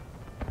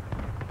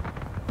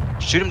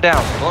 Shoot him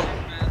down. Don't...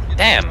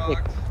 Damn.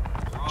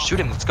 Shoot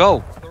him, let's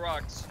go.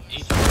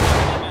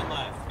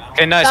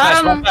 Okay, nice, Got nice.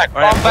 him. Fall back,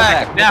 Alright, fall fall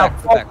back, back, now, fall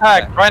fall back, fall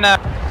back, back, right now.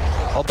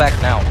 All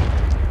back now.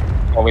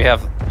 Oh, we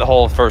have the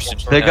whole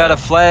first. They got a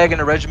flag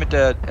and a regiment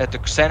at the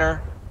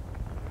center.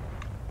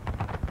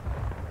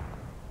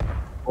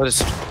 What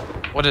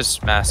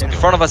is mass? In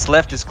front of us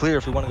left is clear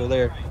if we want to go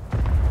there.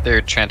 They're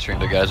transferring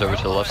their guys over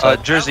to the left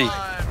side. Jersey,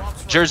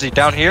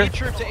 down here.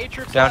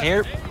 Down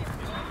here.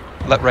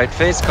 Left, right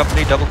face,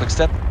 company, double quick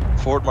step.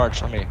 Forward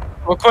march on me.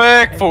 Real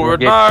quick, forward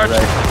Get march.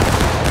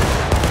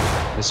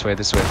 right. This way,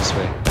 this way, this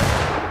way.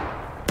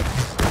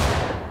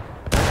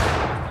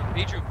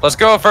 Let's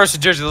go, first to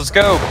Jersey, let's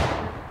go.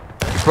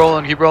 Keep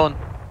rolling, keep rolling.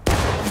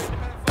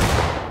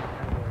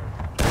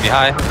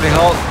 Behind. Company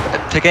halt.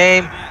 Take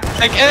aim.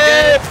 Take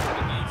it.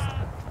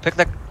 Pick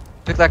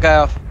that guy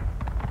off.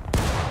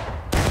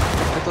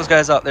 Pick those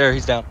guys up. There,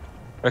 he's down.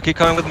 Or keep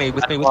coming with me,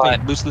 with me.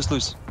 Loose, loose,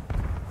 loose.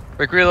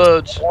 Break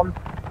reloads.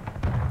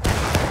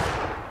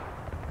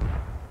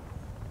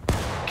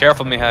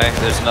 Careful, Mihai.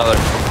 There's another.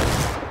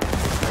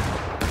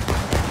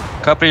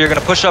 Company, you're gonna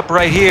push up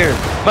right here.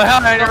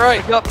 Mihai, you're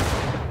right. Up.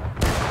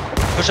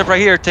 Push up right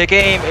here. Take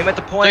aim. Aim at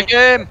the point. Take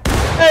aim.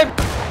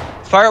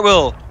 Fire at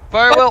will.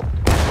 Fire will.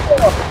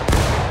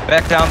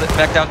 Back down to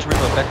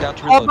reload. Back down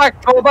to reload.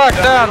 Go back,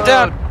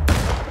 down.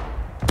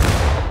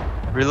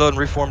 Reload and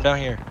reform down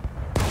here.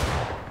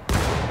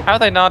 How are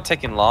they not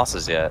taking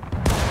losses yet?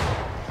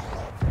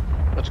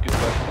 That's a good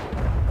question.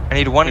 I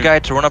need one guy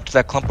to run up to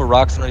that clump of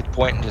rocks underneath the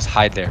point and just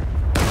hide there.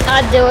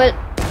 I'd do it.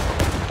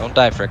 Don't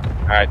die, Frick.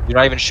 Alright. Do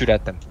not even shoot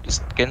at them.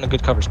 Just get in a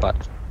good cover spot.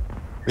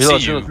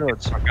 Reload, See you. reload.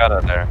 I got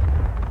out there.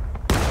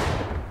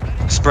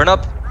 Sprint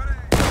up.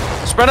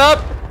 Sprint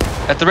up!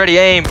 At the ready,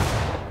 aim.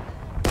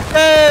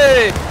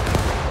 Hey!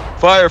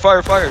 Fire.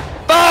 Back!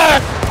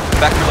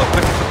 Back reload,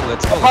 quickly,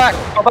 let's go. Go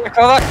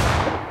back!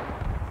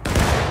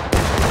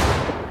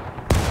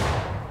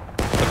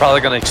 They're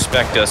probably gonna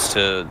expect us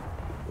to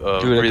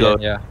Do it reload.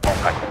 again,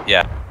 yeah.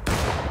 Yeah.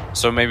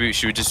 So maybe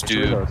should we just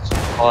do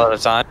Reloads. all at a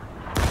time?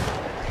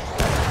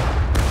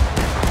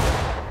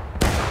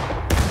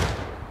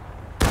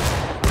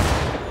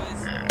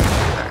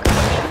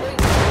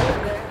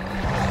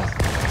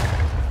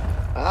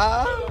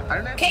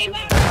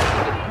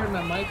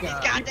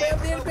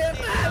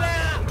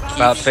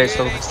 About face,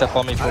 so step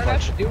on me for a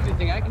bunch. do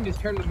anything. I can just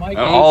turn the mic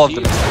All of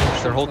them,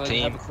 their whole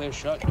team.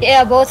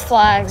 Yeah, both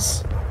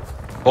flags.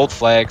 Both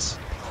flags.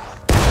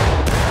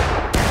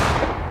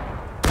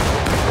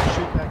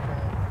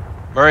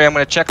 Murray, I'm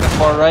gonna check the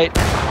far right.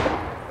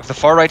 If the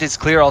far right is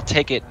clear, I'll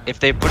take it. If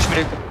they push me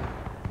to...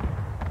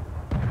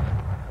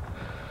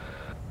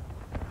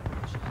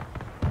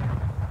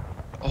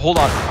 Hold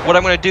on. What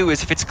I'm gonna do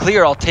is, if it's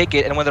clear, I'll take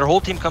it, and when their whole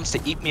team comes to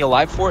eat me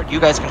alive for it, you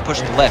guys can push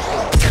to the left.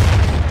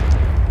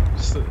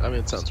 I mean,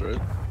 it sounds right.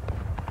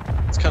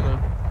 It's kind of...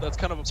 That's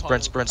kind of a...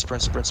 Sprint.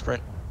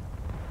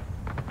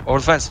 Over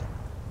the fence.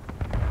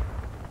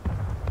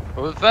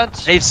 Over the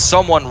fence. Need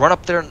someone run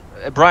up there.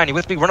 And, Brian, you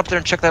with me? Run up there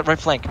and check that right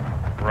flank.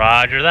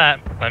 Roger that.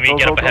 Let me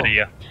get up ahead of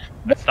you.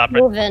 Let's stop it.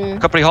 Moving.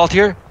 Company halt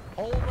here.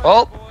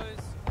 Oh.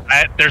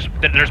 There's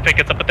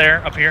pickets up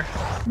here.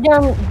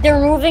 They're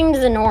moving to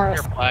the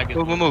north.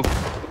 Move.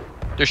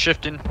 They're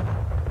shifting.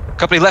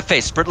 Company left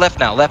face. Sprint left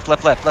now. Left.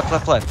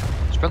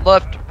 Sprint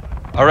left.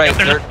 All right.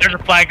 Yep, there's a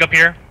flag up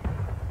here.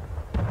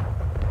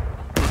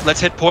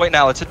 Let's hit point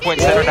now. Let's hit point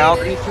center now. I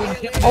went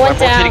I'm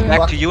rotating down.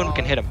 back to you and we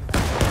can hit him.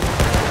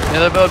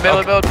 Melee build.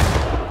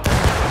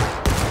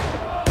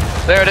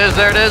 There it is.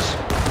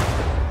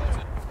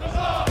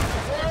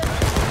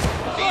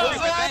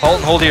 Halt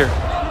and hold here.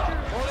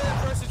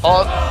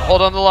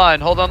 Hold on the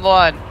line.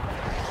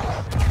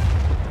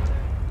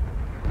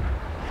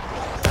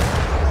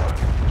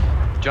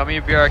 Jummy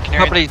and BR can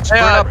Company,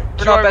 sprint up.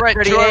 To our right.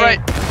 Skirmishers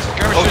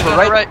on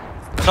the right.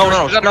 No.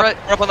 Skirmishers on the right.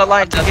 Sprint up on the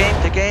line.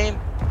 Take aim.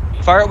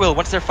 Fire at will.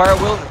 Once they're fire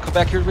at will, come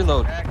back here to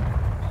reload.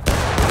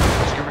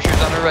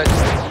 Skirmishers on the right.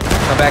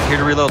 Come back here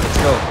to reload. Let's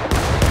go.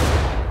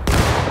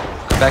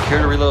 Come back here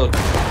to reload.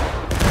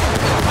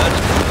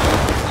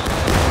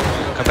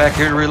 Come back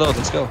here to reload.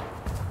 Let's go.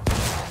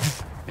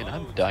 Man,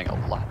 I'm dying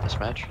a lot this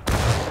match.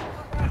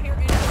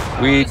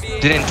 We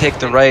didn't take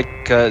the right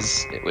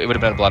because it would have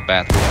been a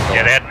bloodbath.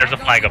 Yeah, there's a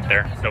flag up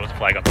there. There was a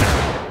flag up there.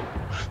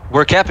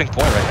 We're capping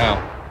point right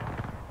now.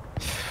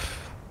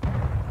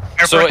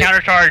 Airport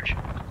countercharge.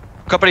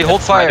 Company,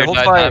 hold fire.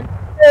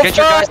 Get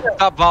your guys to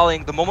stop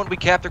volleying. The moment we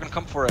cap, they're gonna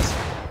come for us.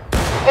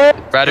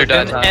 Rather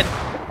done.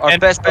 Our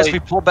best we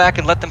pull back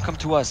and let them come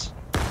to us.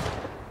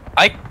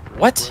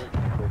 What?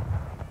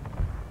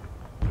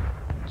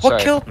 What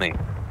killed me?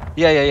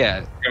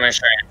 Yeah.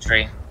 Skirmisher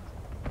entry.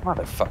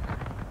 Motherfucker.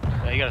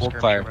 Yeah, you gotta Hold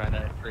skirmish fire. right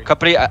at it.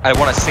 Company, I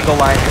want a single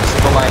line here.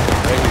 Right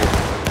here.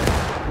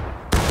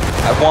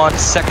 I want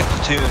second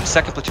platoon.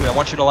 I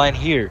want you to line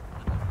here.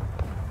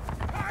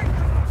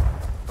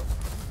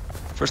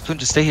 First platoon,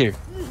 just stay here.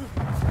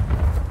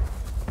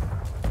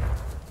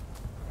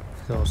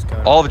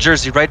 All of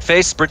Jersey, right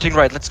face, sprinting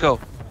right. Let's go.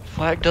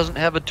 Flag doesn't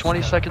have a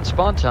 20-second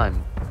spawn time.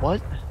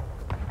 What?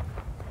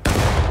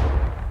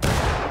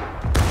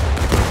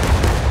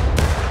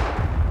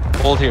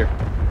 Hold here.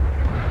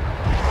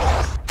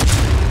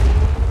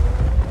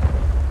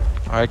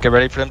 Alright, get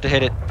ready for them to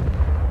hit it.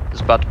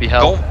 It's about to be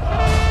hell.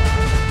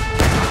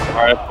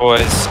 Alright,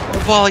 boys.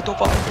 Don't volley.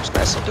 There's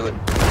guys still do it.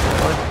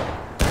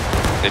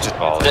 They just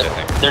volleyed, I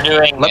think. They're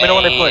doing. Let me know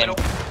when they play.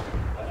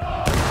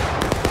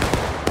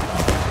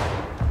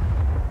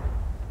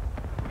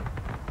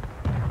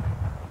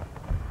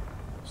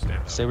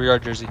 Stay where you are,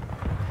 Jersey.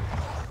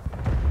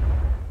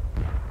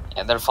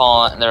 Yeah, they're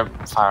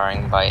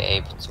firing by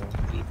A platoon.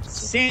 B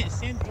platoon.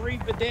 Send 3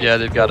 pedestrians. Yeah,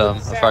 they've got a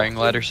firing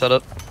ladder set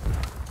up.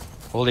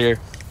 Hold here.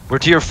 We're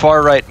to your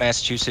far right,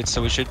 Massachusetts,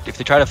 so we should, if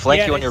they try to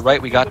flank you on your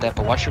right, we got that,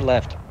 but watch your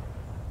left.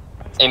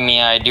 Hey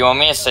Mia, do you want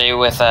me to stay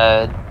with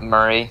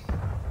Murray?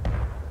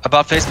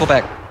 About face, pull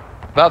back.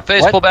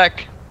 Pull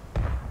back.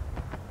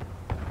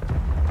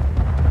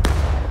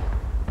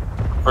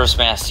 First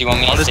mass, do you want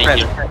me On to this stay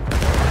fence. here?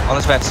 On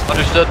this fence.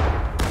 Understood.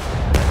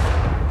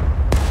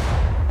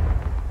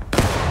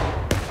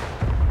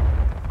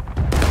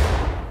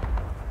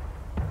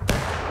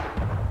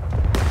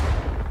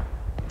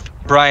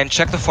 Brian,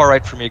 check the far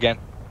right for me again.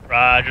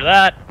 Roger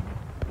that.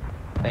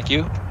 Thank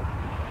you.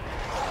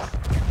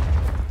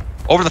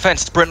 Over the fence,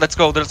 sprint. Let's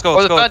go. Let's go.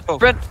 Over Let's the go. fence, Let's go.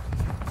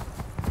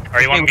 sprint.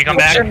 Are you want me to come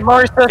back?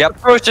 Murray says Yep. the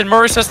pushing.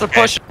 Murray says the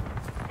Okay. pushing.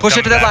 Push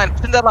into that Coming line.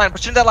 Push into that line.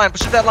 Push into that line.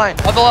 Push into that line.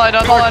 On the line,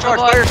 on the line, Charge,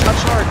 on the charge, line.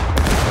 charge,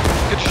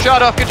 charge. Get your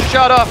shot off, get your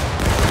shot off.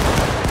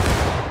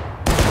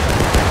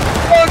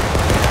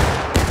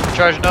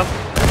 Charging up.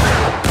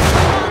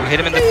 We hit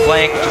him in the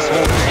flank. Just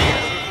hold.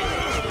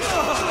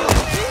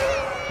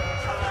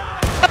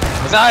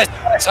 Nice.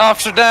 Nice.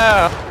 Officer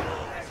down.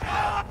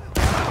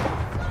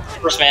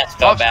 First man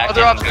fell back.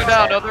 Other officer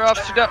down, other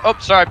officer down. Oh,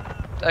 sorry.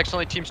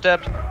 Accidentally team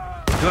stabbed.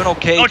 Doing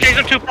okay. Don't chase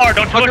him too far.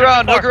 Don't Hook push him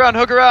around, too hook far. around,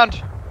 hook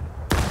around.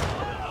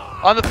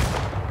 On the.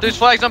 There's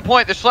flags on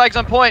point, there's flags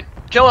on point.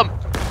 Kill him.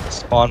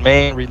 Spawn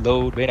main.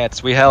 Reload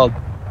bayonets. We held.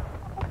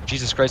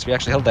 Jesus Christ, we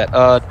actually held that.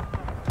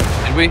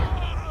 Did we?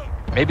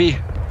 Maybe.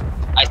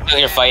 I still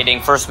hear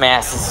fighting. First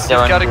mass is He's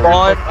still got to in. go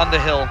on the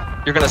hill.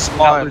 You're gonna Not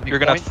spawn. losing You're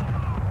gonna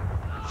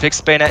point. fix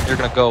bayonet. You're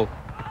gonna go.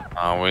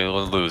 Oh, we're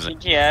losing.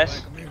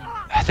 ETS.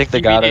 I think they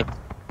got it.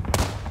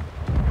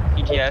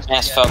 ETS.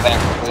 Mass fell back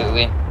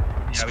completely.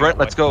 Sprint.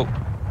 Let's go.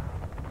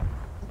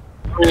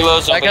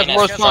 Reloads I got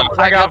low spawn.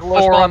 I got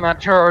 4 on that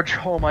charge.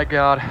 Oh my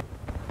god.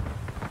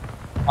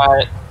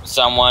 Alright,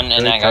 someone,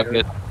 and Really I got took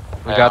it.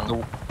 We got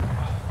the.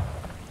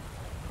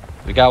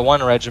 We got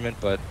one regiment,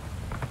 but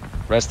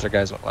the rest of their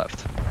guys went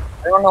left.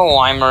 I don't know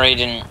why Murray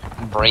didn't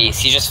brace.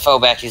 He just fell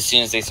back as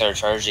soon as they started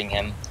charging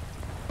him.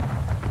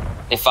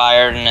 They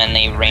fired and then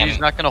they ran. He's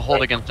not going to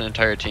hold against an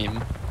entire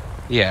team.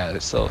 Yeah.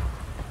 So.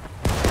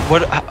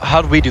 What?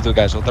 How did we do, the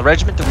guys? Well, the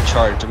regiment did we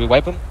charge? Did we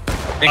wipe them? I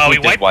think we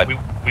did wipe.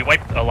 We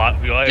wiped a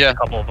lot. We wiped Yeah. a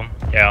couple of them.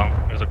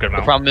 Yeah, it was a good The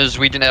amount. problem is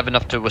we didn't have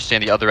enough to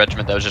withstand the other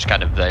regiment that was just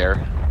kind of there.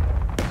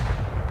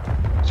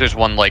 So there's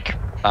one like,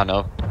 I don't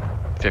know,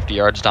 50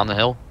 yards down the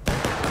hill.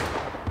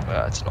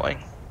 It's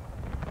annoying.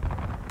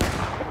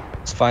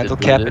 It's fine. Is They'll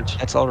what cap it it. is.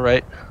 That's all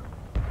right.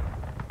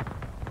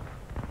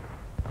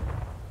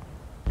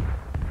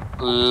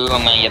 Ooh,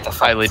 I'm gonna get the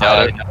Highly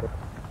fire. doubt it.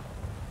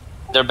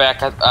 They're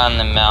back up on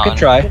the mountain. Good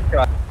try.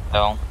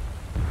 So,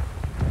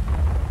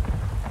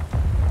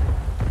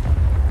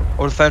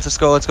 Over the fence. Let's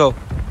go. Let's go.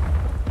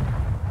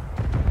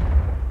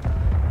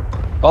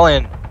 All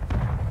in.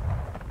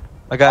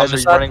 My guys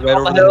are running right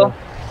over the hill.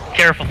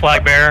 Careful,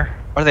 flag bearer.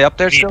 Are they up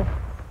there still?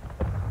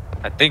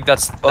 I think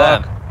that's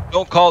Fuck. them.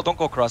 Don't call. Don't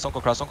go across. Don't go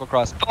across. Don't go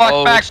across.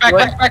 Oh, back.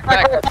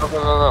 Go, go,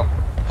 go.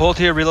 Hold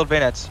here. Reload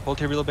bayonets. Hold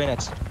here. Reload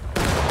bayonets.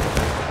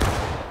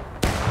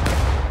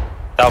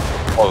 That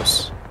was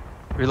close.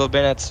 Reload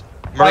bayonets.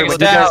 Flag Murray, is when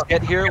you guys down.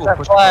 get here, Get we'll that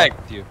push flag.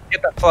 with you.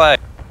 Get that flag.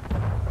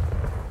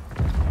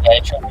 Yeah, I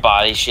tried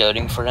body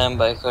shielding for them,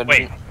 but I couldn't.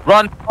 Wait.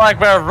 Run, flag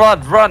bearer,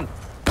 run, run.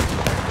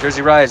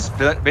 Jersey rise.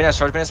 Bayonets.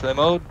 Charge bayonets. Melee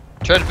mode.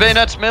 Charge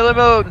bayonets, melee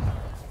mode.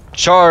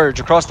 Charge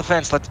across the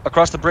fence.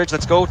 Across the bridge.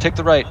 Let's go. Take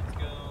the right.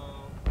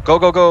 Go,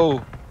 go,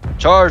 go.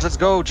 Charge. Let's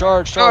go.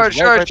 Charge. Charge,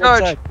 Right,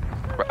 charge, right,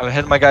 I'm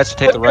ahead of my guys to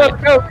take the right.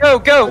 Go, go,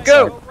 go,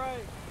 go.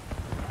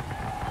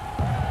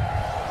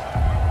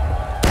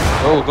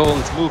 Go, go.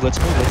 Let's move. Let's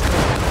move. Let's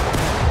move.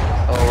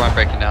 Oh, we're on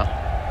breaking now.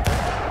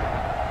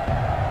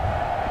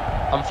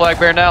 I'm flag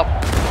bearer now.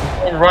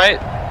 Right.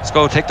 Let's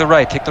go. Take the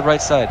right. Take the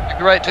right side. Take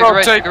the right, take the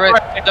right, take the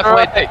right.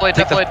 Definitely,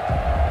 definitely.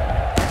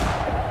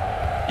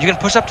 You can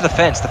push up to the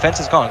fence. The fence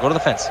is gone. Go to the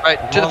fence. Right,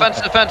 to the fence,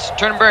 to the fence.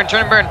 Turn and burn,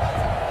 turn and burn.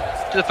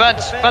 To the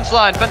fence, fence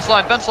line, fence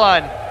line, fence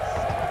line.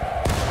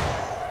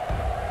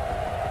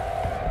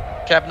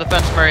 Capping the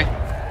fence, Murray.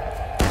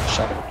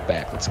 Shot it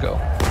back. Let's go.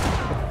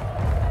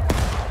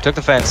 Took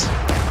the fence.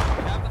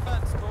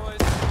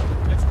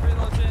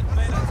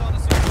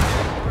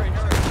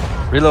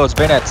 Reloads,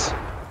 bayonets.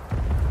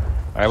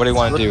 Alright, what do you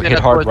want to do? Hit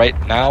hard right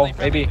now,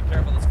 maybe?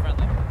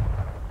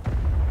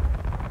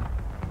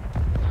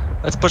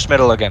 Let's push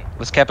middle again.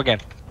 Let's cap again.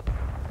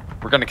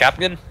 We're gonna cap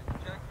again?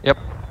 Yep.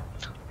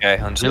 Okay,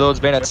 Hunter.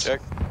 Reloads, bayonets.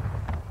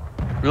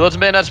 Reloads and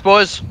bayonets,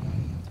 boys.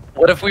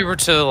 What if we were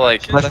to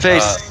like Left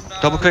face.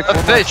 Double quick.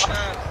 Left face.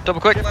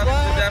 Double quick.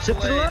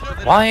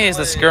 Why is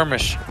the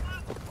skirmish?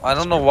 I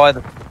don't know why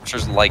the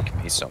skirmishers like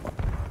me so much.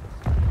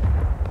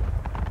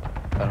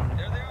 I don't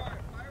know.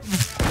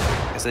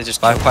 Because they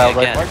just Five killed pile me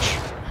right again. march.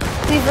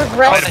 We've Up the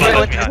regressed.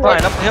 hill, into this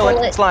line. Up the hill,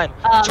 into this line.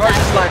 Charge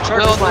this line.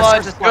 Charge this line.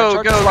 Charge this line. Go,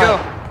 Charge go, this go.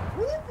 line.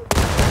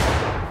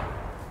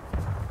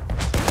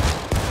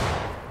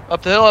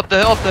 Up the hill, up the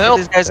hill, up the hill. Charge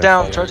these guys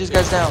down. Charge these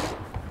guys down.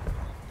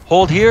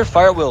 Hold here.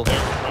 Fire will.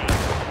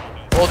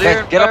 Hold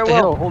here. Get up the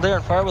hill. Hold there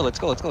and fire will. Let's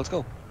go. Let's go. Let's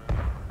go.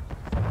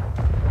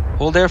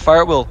 Hold there.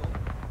 Fire will.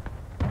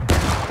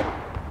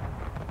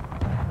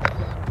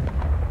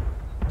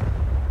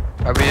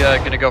 Are we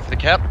gonna go for the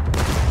cap?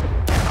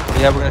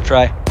 Yeah, we're gonna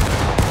try.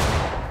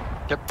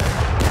 Yep.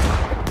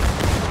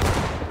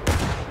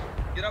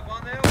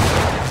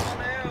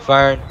 Keep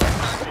firing.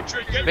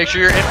 Make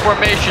sure you're in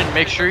formation.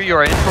 Make sure you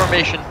are in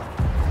formation.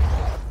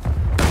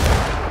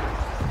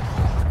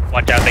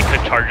 Watch out, they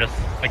could charge us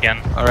again.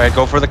 Alright,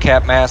 go for the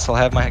cap mass. I'll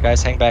have my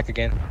guys hang back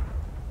again.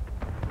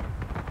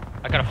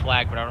 I got a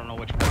flag, but I don't know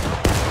which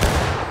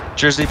one.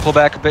 Jersey, pull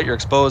back a bit. You're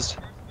exposed.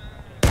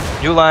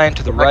 New line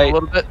to the Back right. a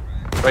little bit.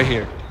 Right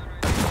here.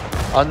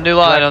 On new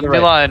line, on to new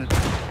the line.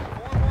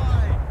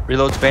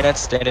 Reloads bayonets,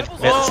 stand in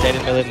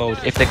melee mode.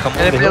 If they come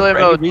over In the hill melee for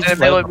any mode, reason, in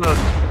melee let them know. mode.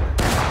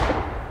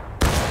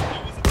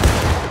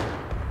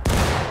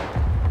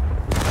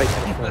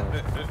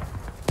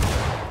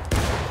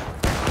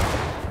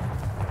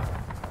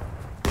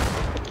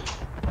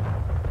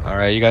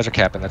 Alright, you guys are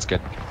capping, that's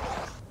good.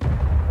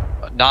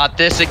 Not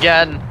this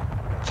again.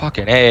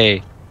 Fucking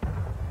A.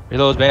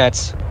 Reloads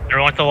bayonets.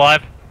 Everyone's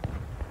alive?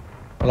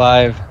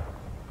 Alive.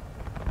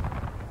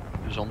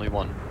 There's only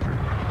one.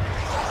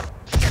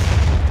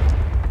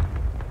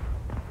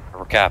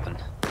 We're capping.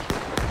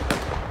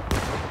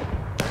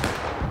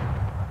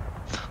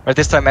 Right,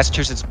 this time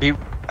Massachusetts,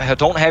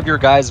 don't have your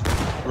guys,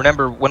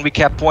 remember, when we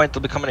cap point,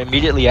 they'll be coming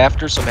immediately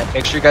after, so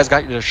make sure you guys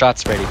got your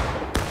shots ready.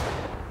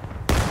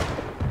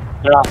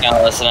 They're not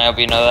gonna listen, I hope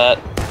you know that.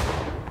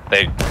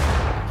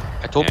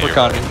 I told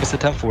Percon, he gets the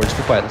 10 forward, just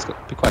be quiet, let's go.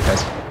 Be quiet,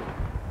 guys.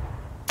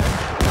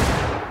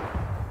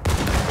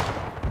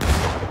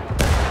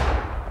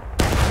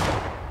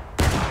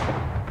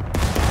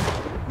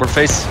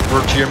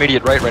 We're to your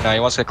immediate right now.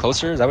 You want to get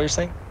closer? Is that what you're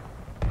saying?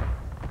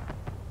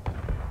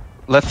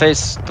 Left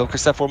face, don't quick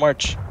step forward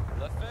march.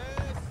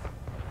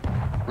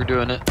 We're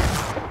doing it.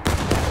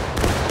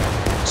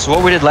 So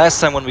what we did last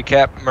time when we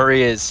capped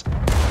Murray is,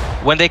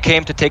 when they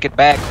came to take it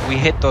back, we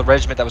hit the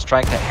regiment that was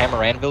trying to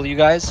hammer anvil you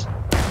guys.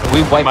 And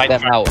we wiped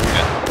them out.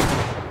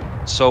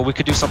 So we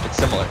could do something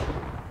similar.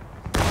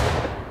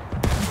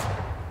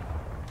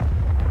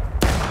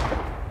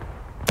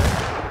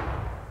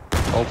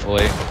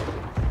 Hopefully.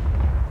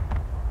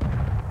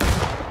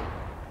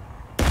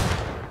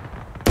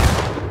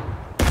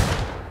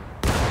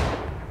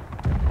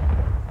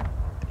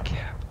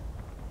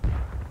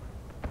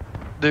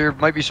 There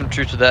might be some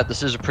truth to that.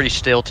 This is a pretty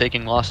stale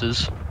taking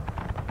losses.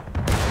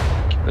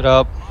 Keep it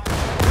up.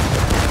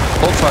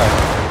 Hold fire.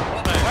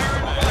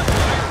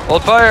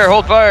 Hold fire,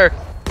 hold fire.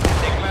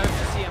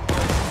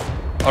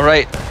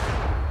 Alright.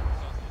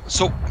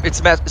 So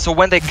it's so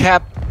when they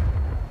cap,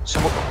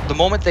 so the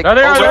moment they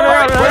Fireball.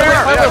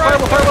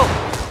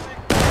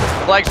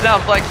 Flags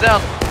down, flags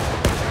down.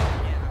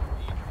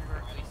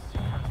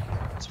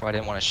 That's why I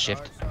didn't want to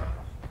shift.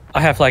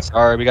 I have flags.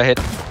 Sorry, we got hit.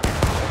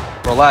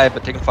 We're alive,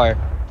 but taking fire.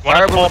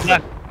 Fireball. No,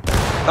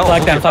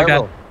 Flag down, flag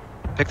down.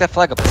 Pick that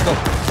flag up, let's go.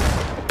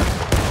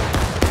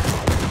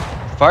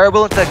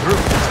 Fireball into that group,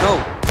 let's go.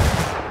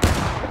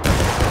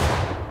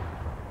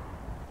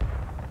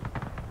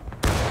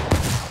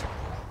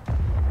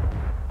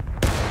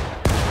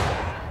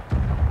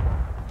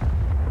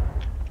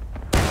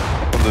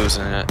 We're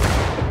losing it.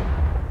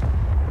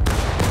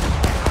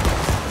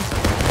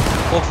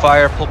 Pull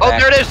fire, pull back. Oh,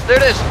 there it is, there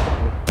it is.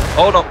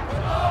 Oh no.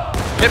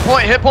 Hit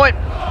point, hit point.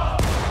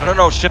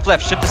 No, shift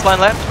left, shift this line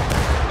left.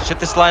 Shift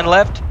this line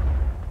left.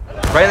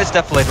 Right in this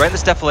defilade, right in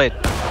this defilade.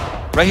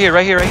 Right here.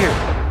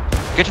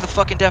 Get to the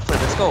fucking defilade,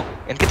 let's go.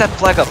 And get that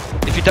flag up.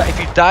 If you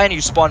die and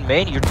you spawn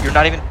main, you're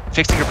not even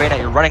fixing your bayonet,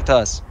 you're running to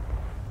us.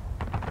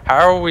 How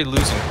are we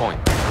losing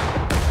point?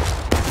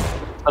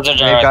 Those are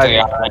directly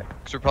on.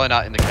 Because we're probably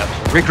not in the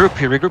capsule. Regroup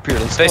here,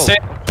 let's go. They say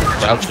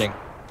Crouching.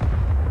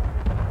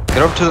 Get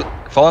over to the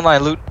fall in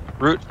line,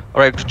 root.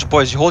 Alright,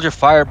 boys, you hold your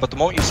fire, but the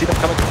moment you see them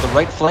coming from the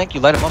right flank,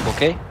 you light them up,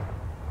 okay?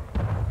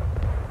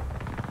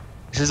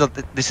 This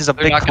is a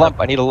big clump.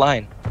 I need a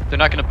line. They're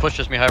not gonna push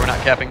us, Mihai. We're not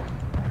capping.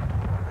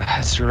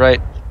 That's right.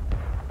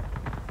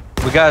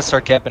 We gotta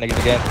start capping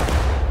again.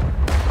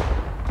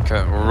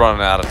 okay, we're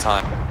running out of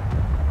time.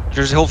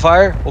 Jersey, hold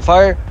fire. Hold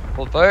fire.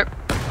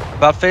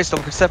 About face,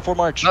 double quick step, forward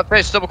march. Not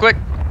face, double quick.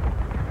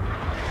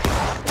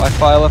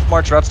 Wi-Fi, left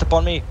march, route step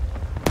on me.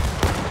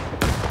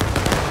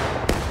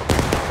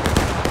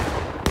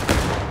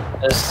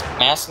 Is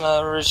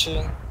Masna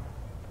retreating?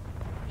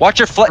 Watch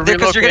your flank,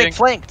 because you're getting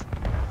flanked.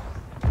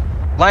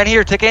 Line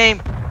here, take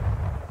aim.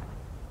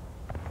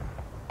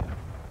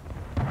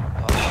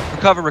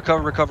 Recover,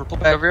 pull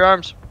back. Cover your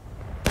arms.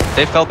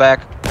 They fell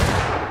back.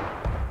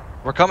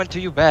 We're coming to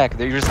you back.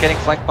 You're just getting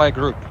flanked by a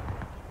group.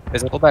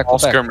 Pull back, All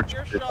skirmish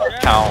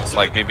counts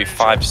like maybe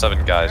 5 to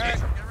 7 guys.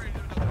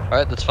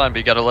 Alright, that's fine, but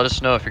you gotta let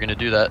us know if you're gonna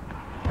do that.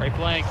 Right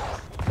flank.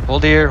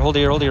 Hold here.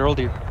 You're gonna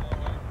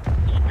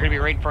be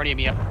right in front of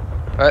me.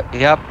 Alright,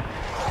 yep.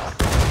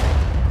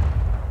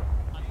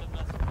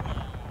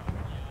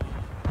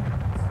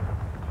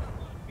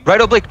 Right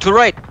oblique, to the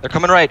right. They're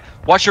coming right.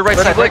 Watch your right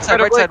side.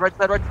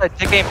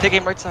 Take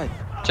aim, right side.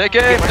 Take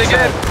aim.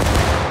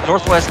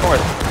 Northwest,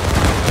 north.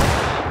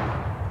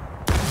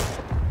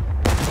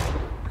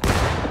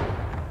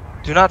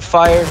 Do not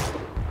fire.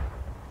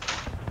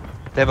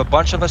 They have a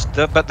bunch of us,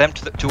 but them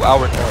to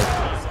our north.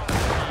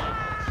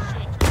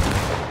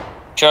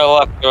 To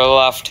our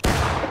left.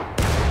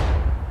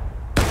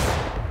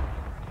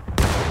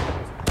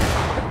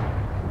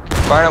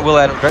 Fire at Will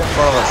Adam, right in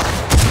front of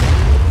us.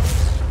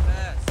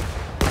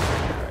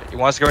 You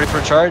want us to get ready for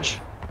a charge?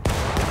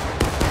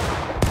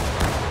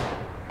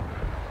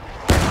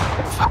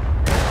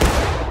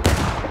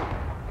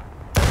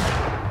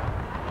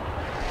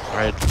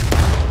 Alright.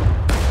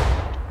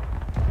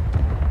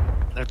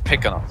 They're picking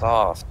picking us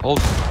off.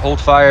 Hold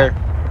fire.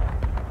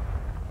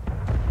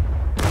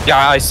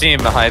 Yeah, I see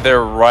him behind.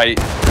 They're right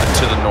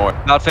to the north.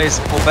 Not face.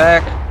 Pull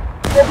back.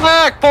 Pull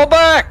back! Pull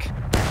back!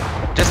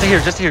 Just to here.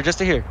 Just to here. Just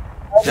to here.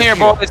 Come here,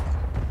 boys.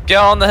 Get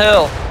on the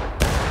hill.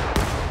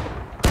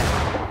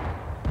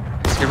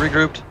 Let's get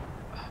regrouped.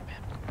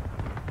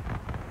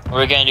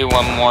 We're gonna do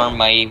one more.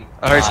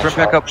 Alright, sprint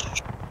back up.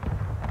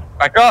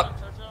 Back up.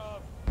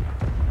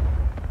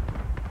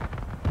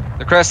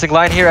 The cresting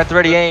line here at the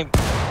ready aim.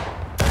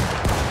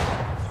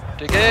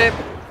 Take aim.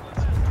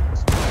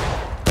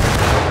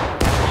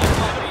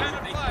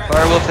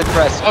 Fire wolf and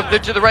crest. Oh, they're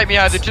to the right,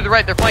 Mihai. They're to the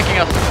right. They're flanking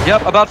us.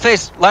 Yep, about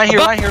face. Line here,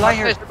 line here, line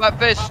here. About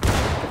face.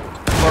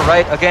 More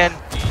right again.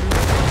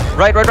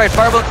 Right.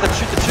 Fire wolf.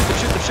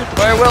 Shoot.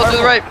 Fire will to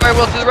the right. Fire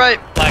will to the right.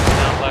 Flags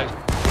down, flags.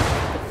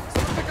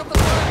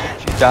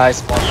 She dies.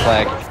 Spawn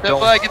flag.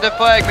 Get that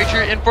flag. Make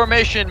sure you're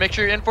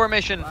in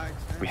formation.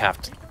 We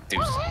have to do.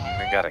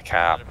 We got a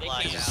cap.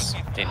 We just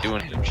can't do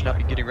anything. We should not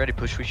be getting ready to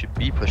push. We should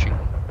be pushing.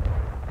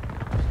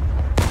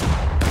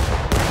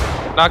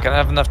 Not gonna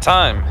have enough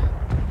time.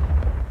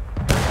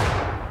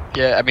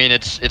 Yeah, I mean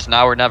it's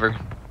now or never.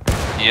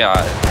 Yeah,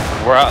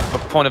 we're at the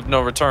point of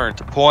no return.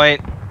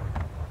 Point.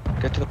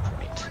 Get to the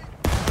point.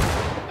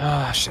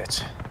 Ah,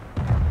 shit.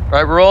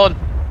 Right, we're rolling.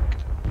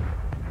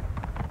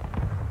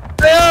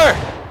 There!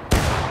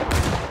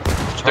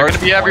 They're gonna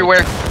be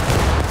everywhere.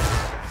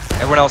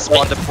 Everyone else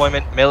spawn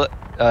deployment.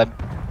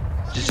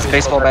 Just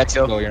baseball bats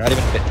and go. You're not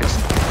even fixing.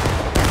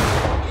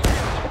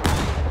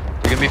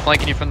 They're gonna be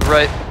flanking you from the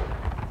right.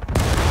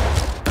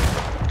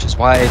 Which is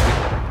why we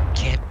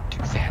can't do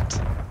that.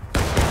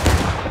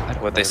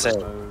 What'd they say?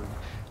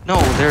 No,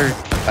 I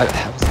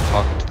wasn't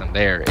talking to them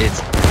there.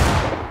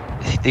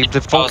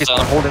 They've focused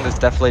on holding this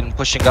defilade and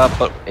pushing up,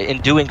 but in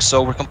doing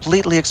so, we're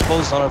completely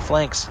exposed on our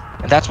flanks.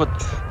 And that's what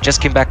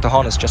just came back to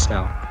haunt us just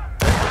now.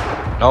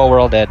 No, we're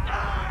all dead.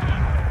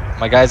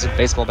 My guys are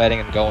baseball batting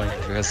and going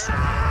because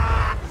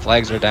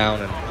flags are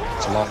down and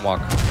it's a long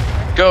walk.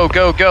 Go.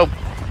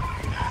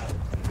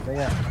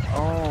 Yeah.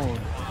 Oh.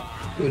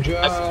 Good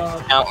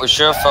job. Now we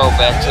should fall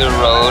back to the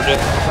road,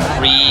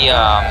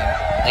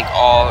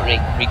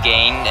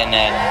 regain, and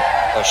then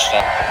push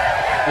that.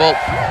 Well,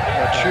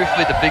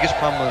 truthfully, the biggest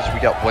problem was we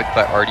got wiped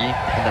by Artie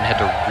and then had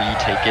to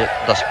retake it,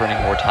 thus burning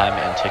more time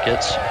and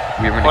tickets.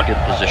 We were in a good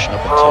position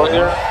up until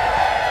then.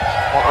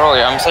 Well,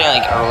 earlier, I'm saying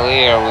like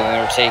earlier when we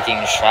were taking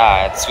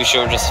shots, we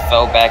should have just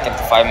fell back at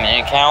the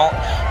 5-minute count,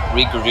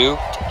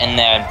 regrouped, and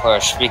then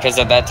pushed. Because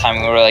at that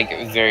time we were like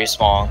a very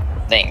small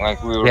thing,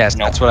 like we were. Yes,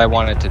 that's what I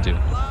wanted to do.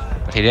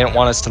 But he didn't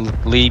want us to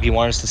leave. He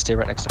wanted us to stay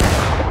right next to him.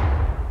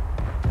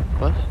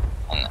 What?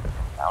 And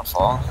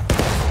downfall.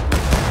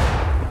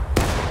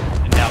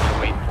 And now they're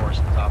waiting for us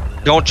at the top of the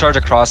hill. Don't charge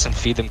across and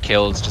feed them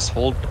kills. Just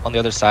hold on the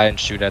other side and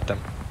shoot at them.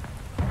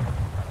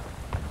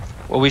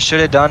 What we should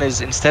have done is,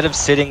 instead of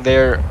sitting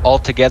there all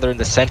together in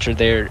the center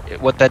there,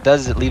 what that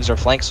does is it leaves our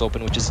flanks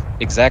open, which is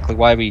exactly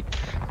why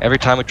every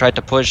time we tried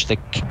to push, they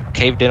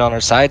caved in on our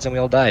sides and we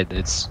all died.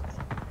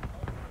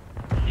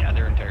 Yeah,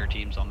 their entire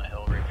team's on the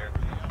hill right there.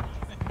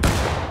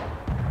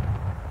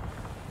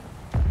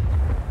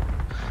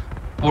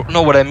 Well,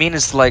 no, what I mean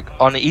is, like,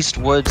 on the East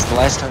Woods, the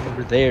last time we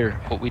were there,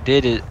 what we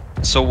did is,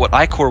 so what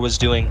I-Corps was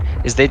doing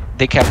is they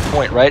kept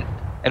point, right?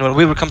 And when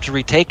we would come to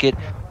retake it,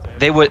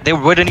 they wouldn't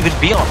even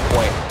be on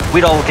point.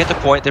 We'd all get to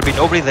point, there'd be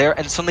nobody there,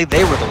 and suddenly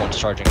they were the ones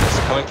charging us,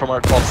 coming from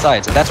our 12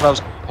 sides, and that's what I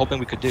was hoping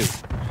we could do.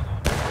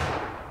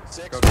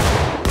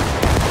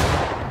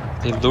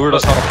 They lured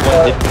us on a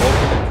point, didn't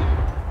open it.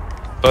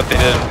 But they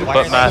didn't.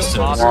 But Mass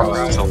didn't want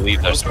us to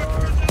leave their spot.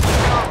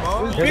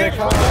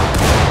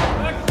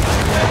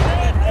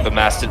 But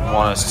Mass didn't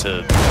want us to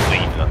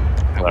leave them.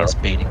 I was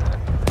baiting them.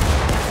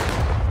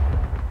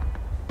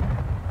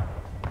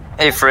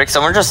 Hey Frick,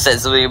 someone just said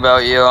something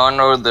about you. I don't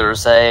know what they were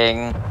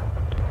saying.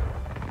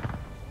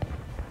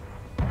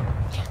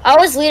 I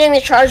was leading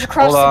the charge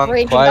across Hold on, the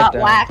bridge and quiet got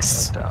down,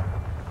 waxed. quiet down.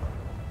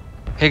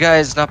 Hey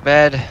guys, not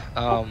bad.